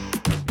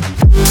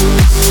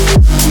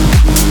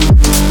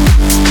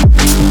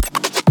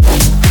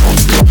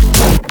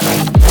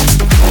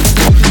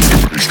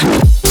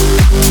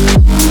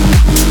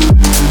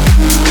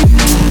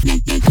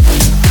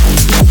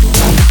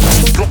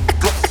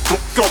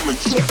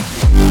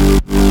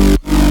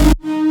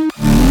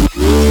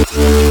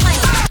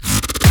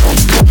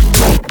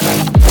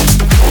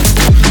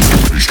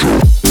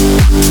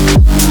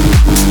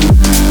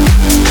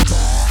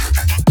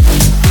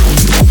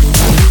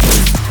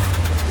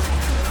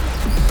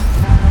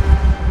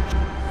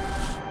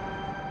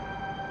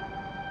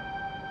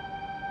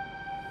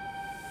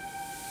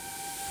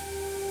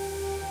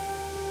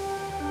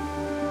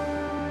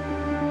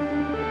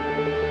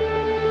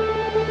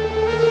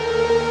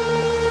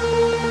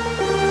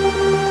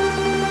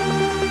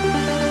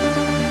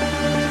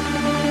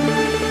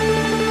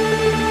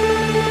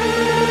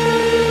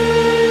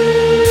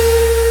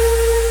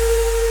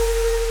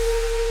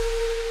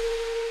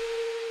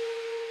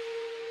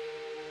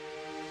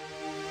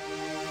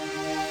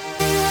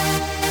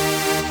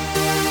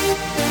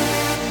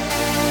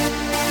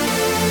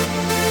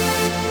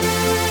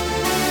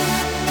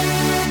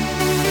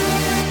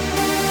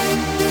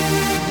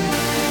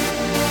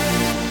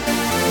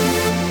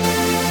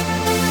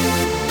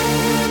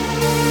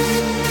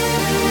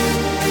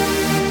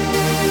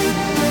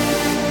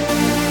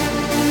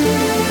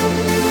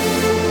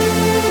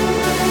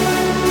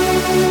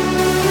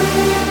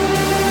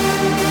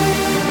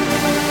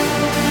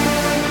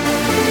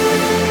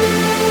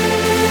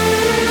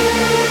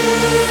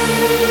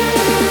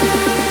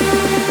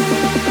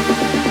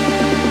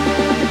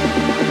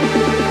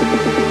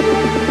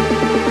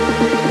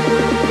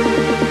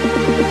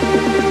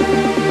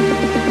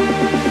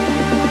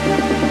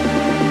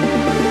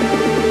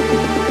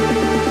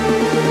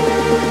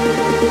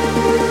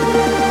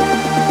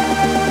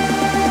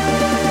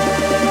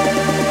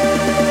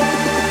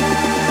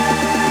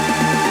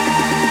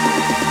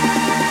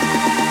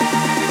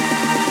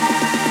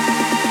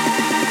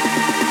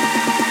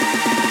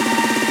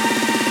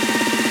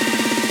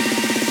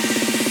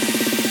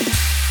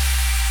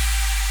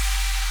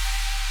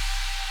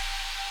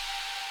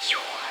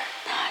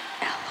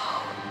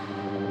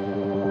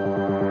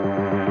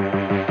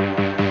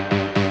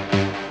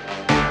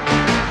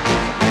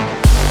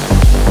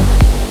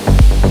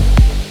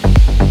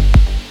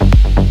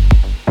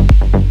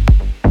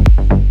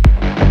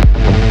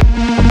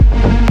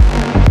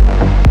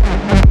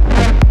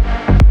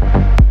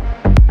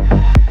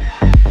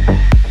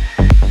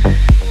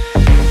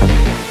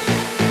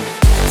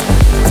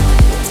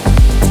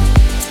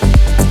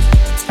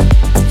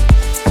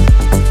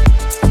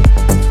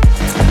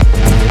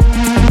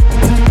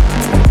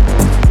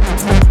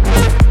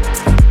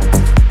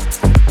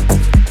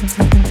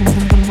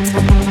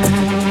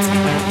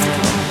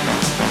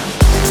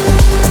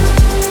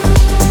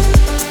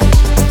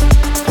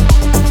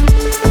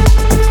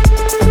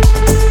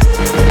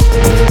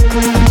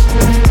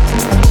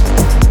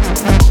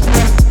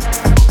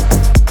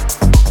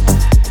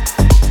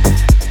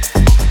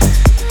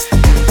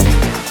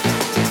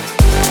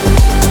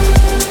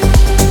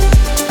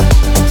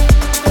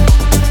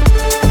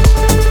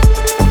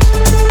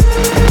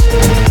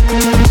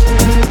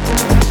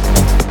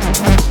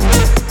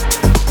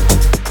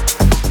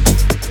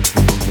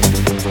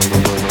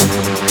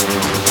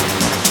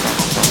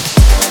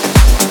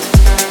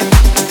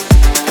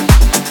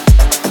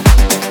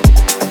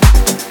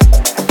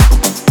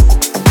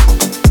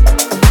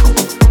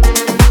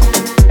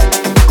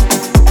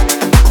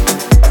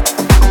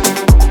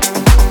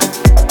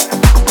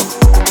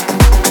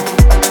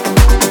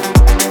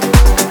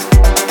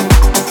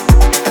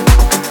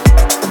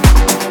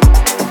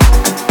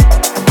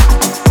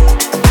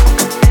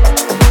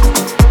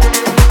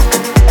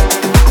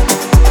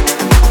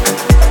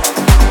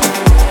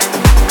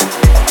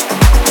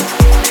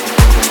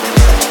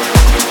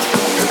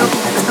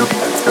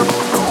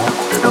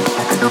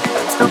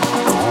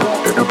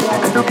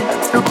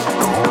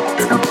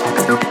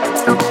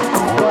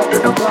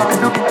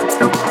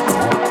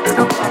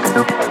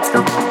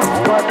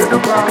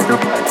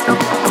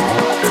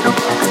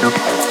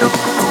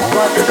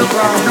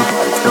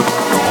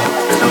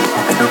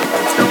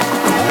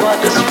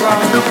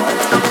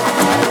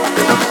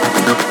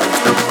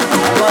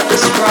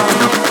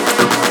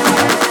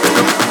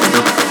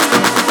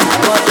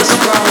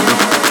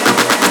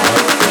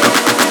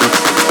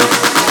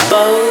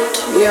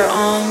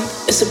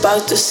 is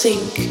about to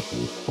sink.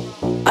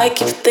 I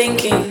keep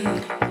thinking,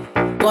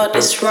 what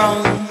is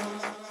wrong?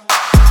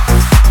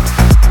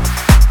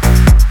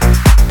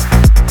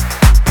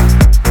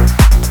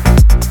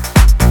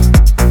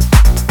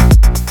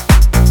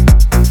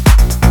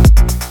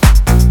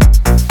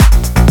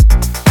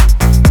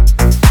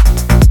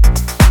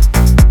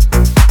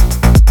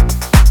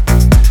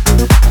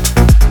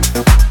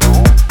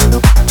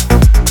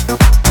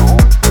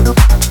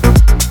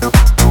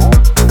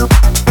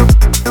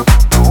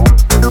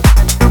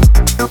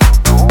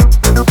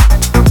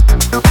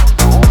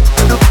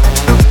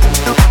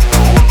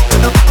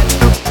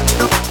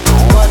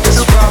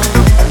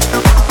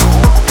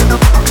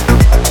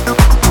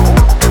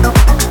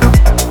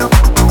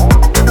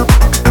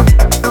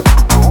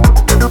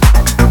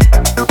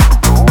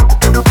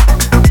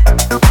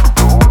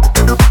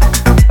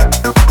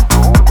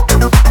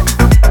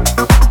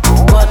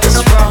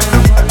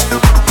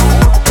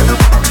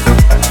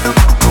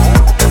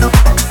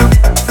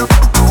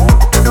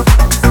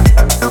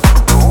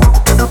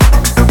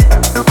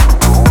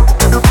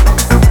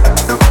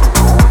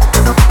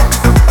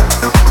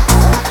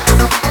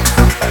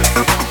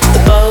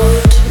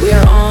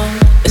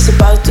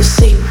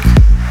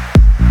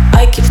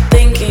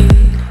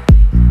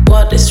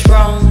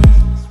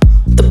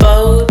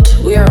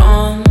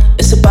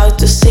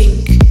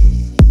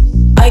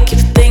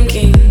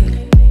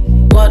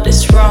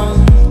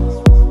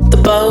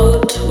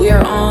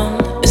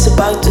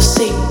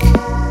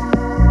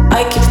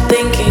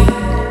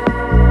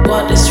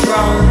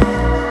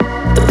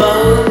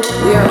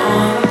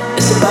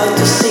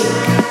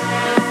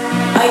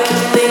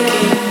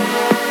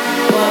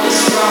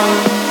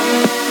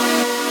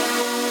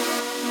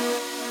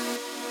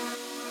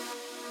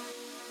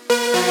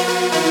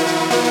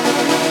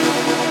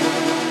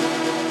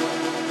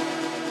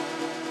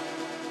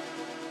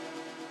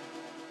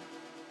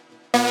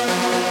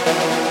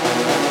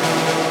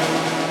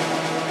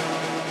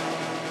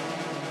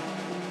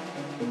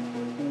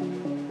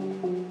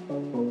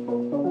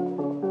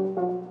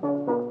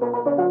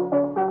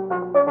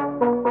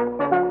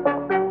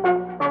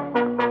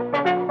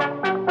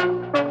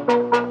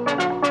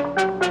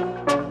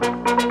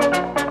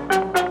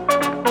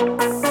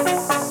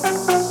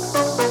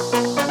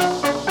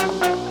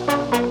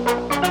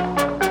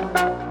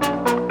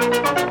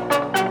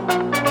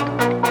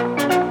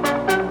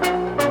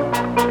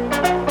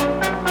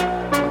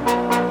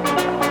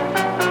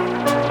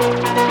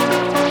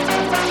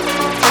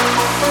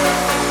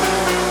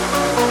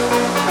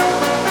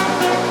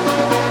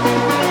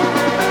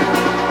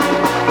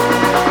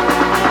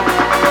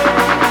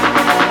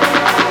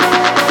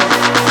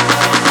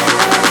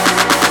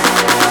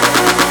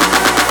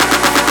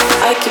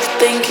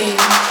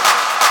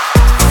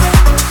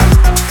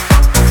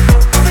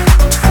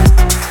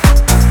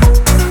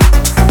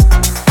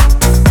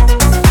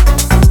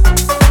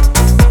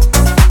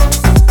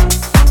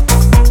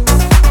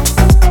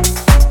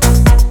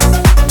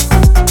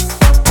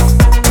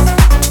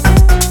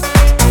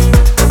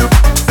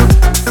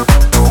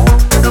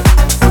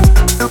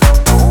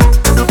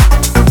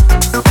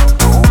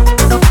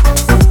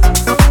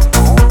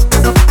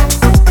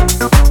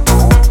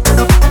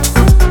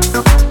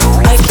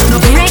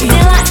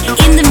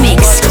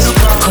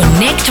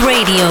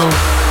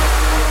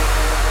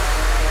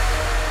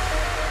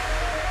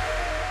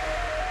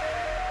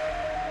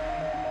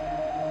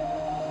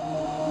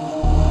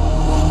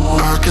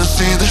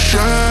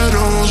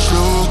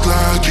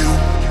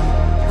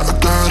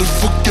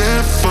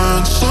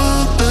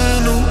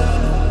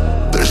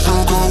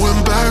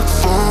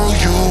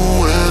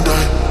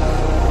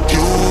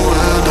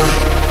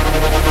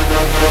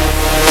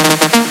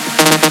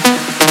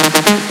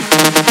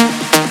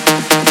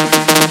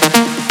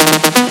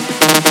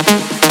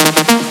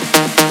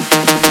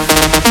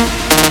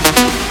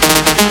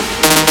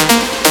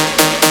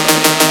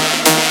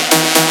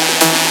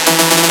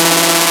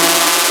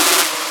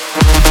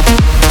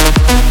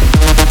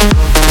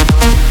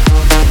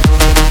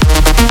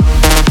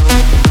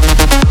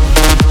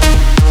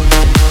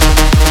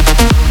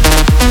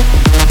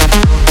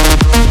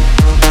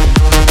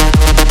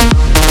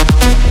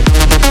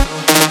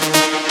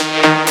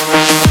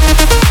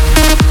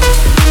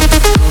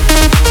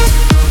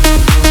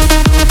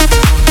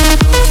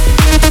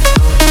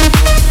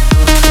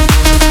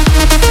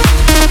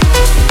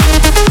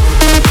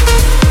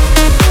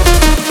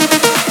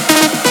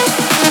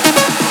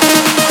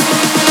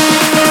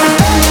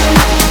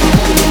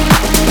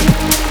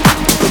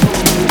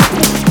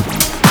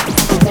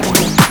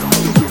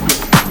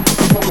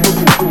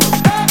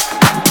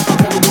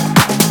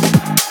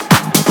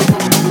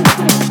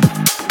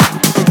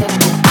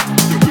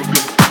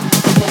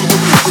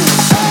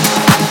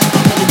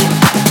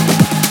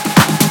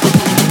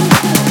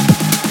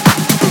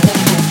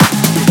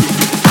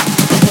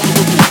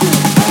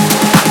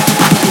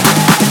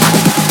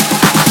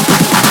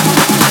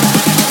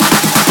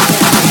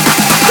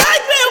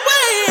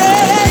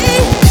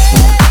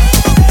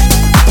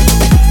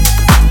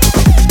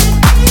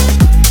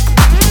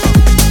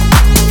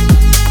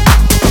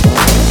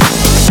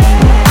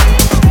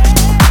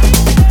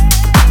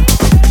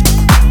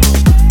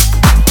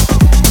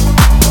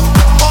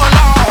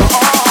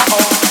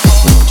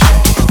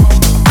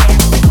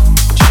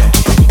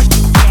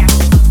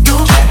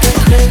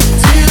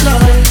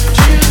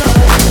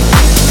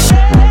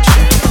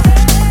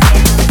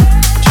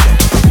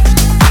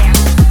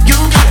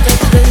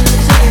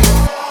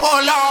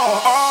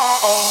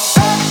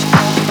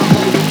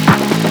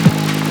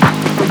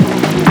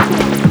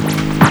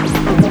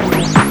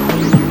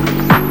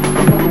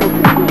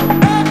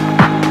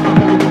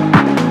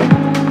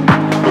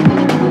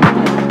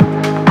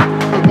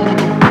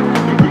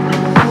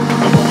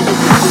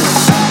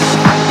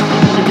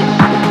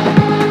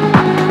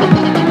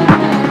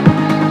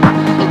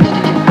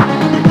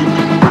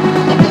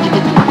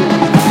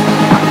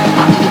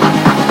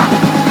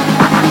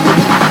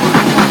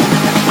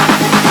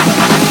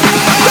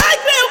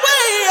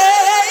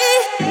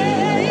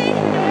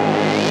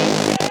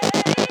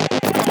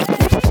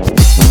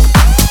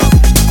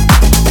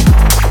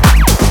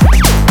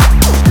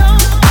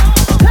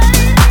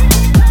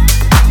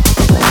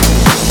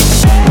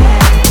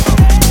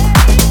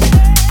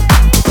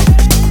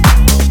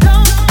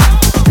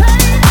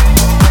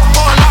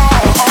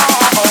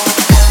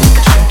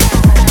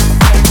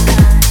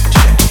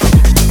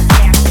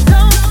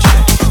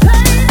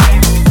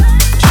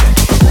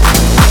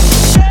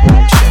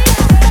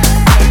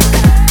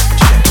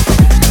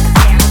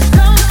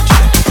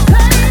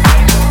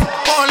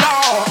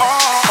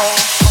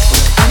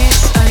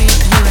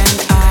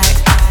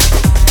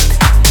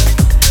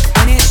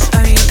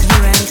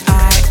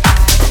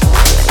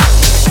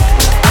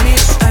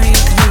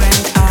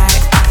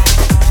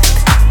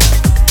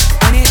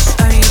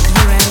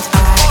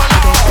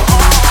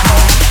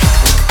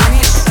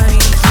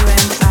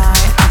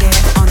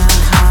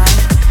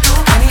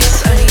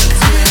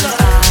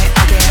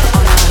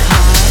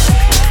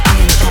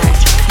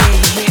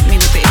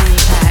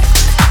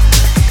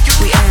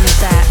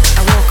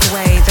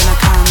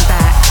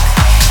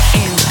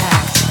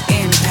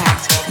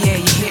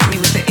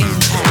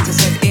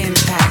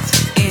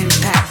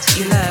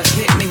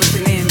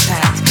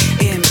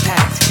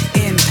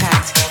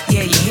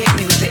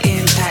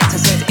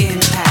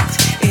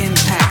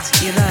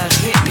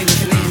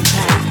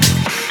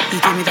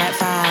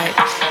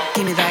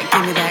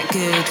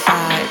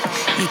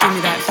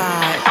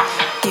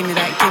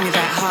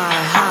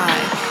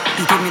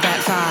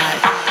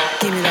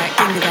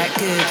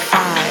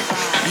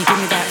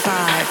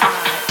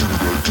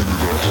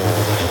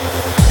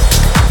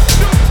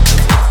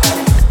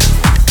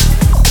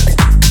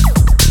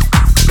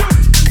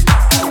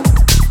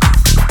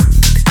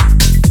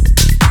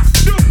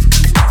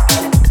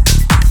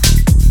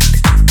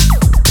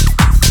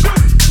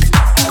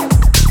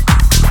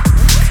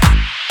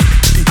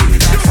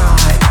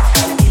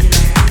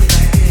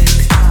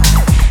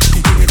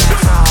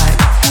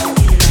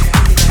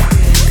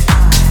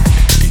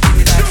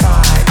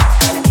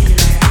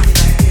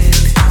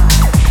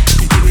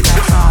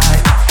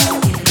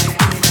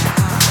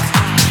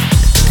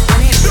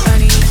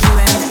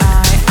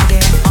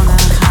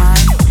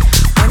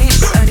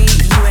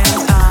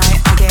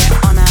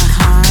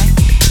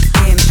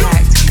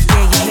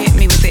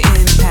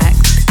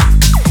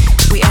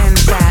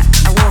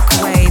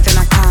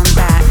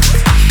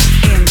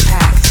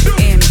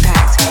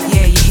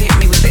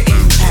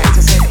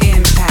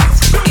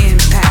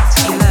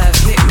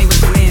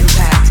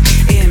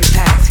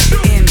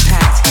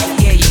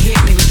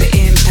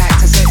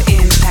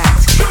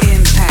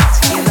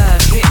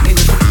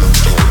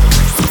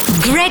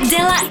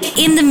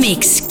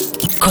 Mix.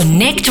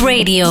 Connect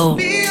Radio.